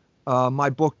find my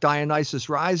book Dionysus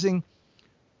Rising,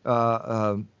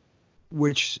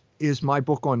 which is my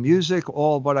book on music.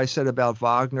 All what I said about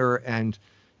Wagner and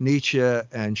Nietzsche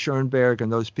and Schoenberg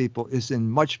and those people is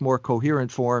in much more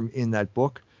coherent form in that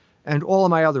book. And all of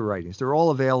my other writings, they're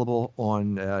all available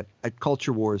on at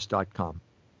culturewars.com.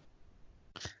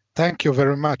 Thank you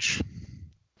very much.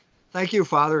 Thank you,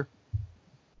 Father.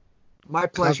 My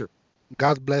pleasure.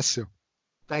 God bless you.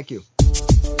 Thank you.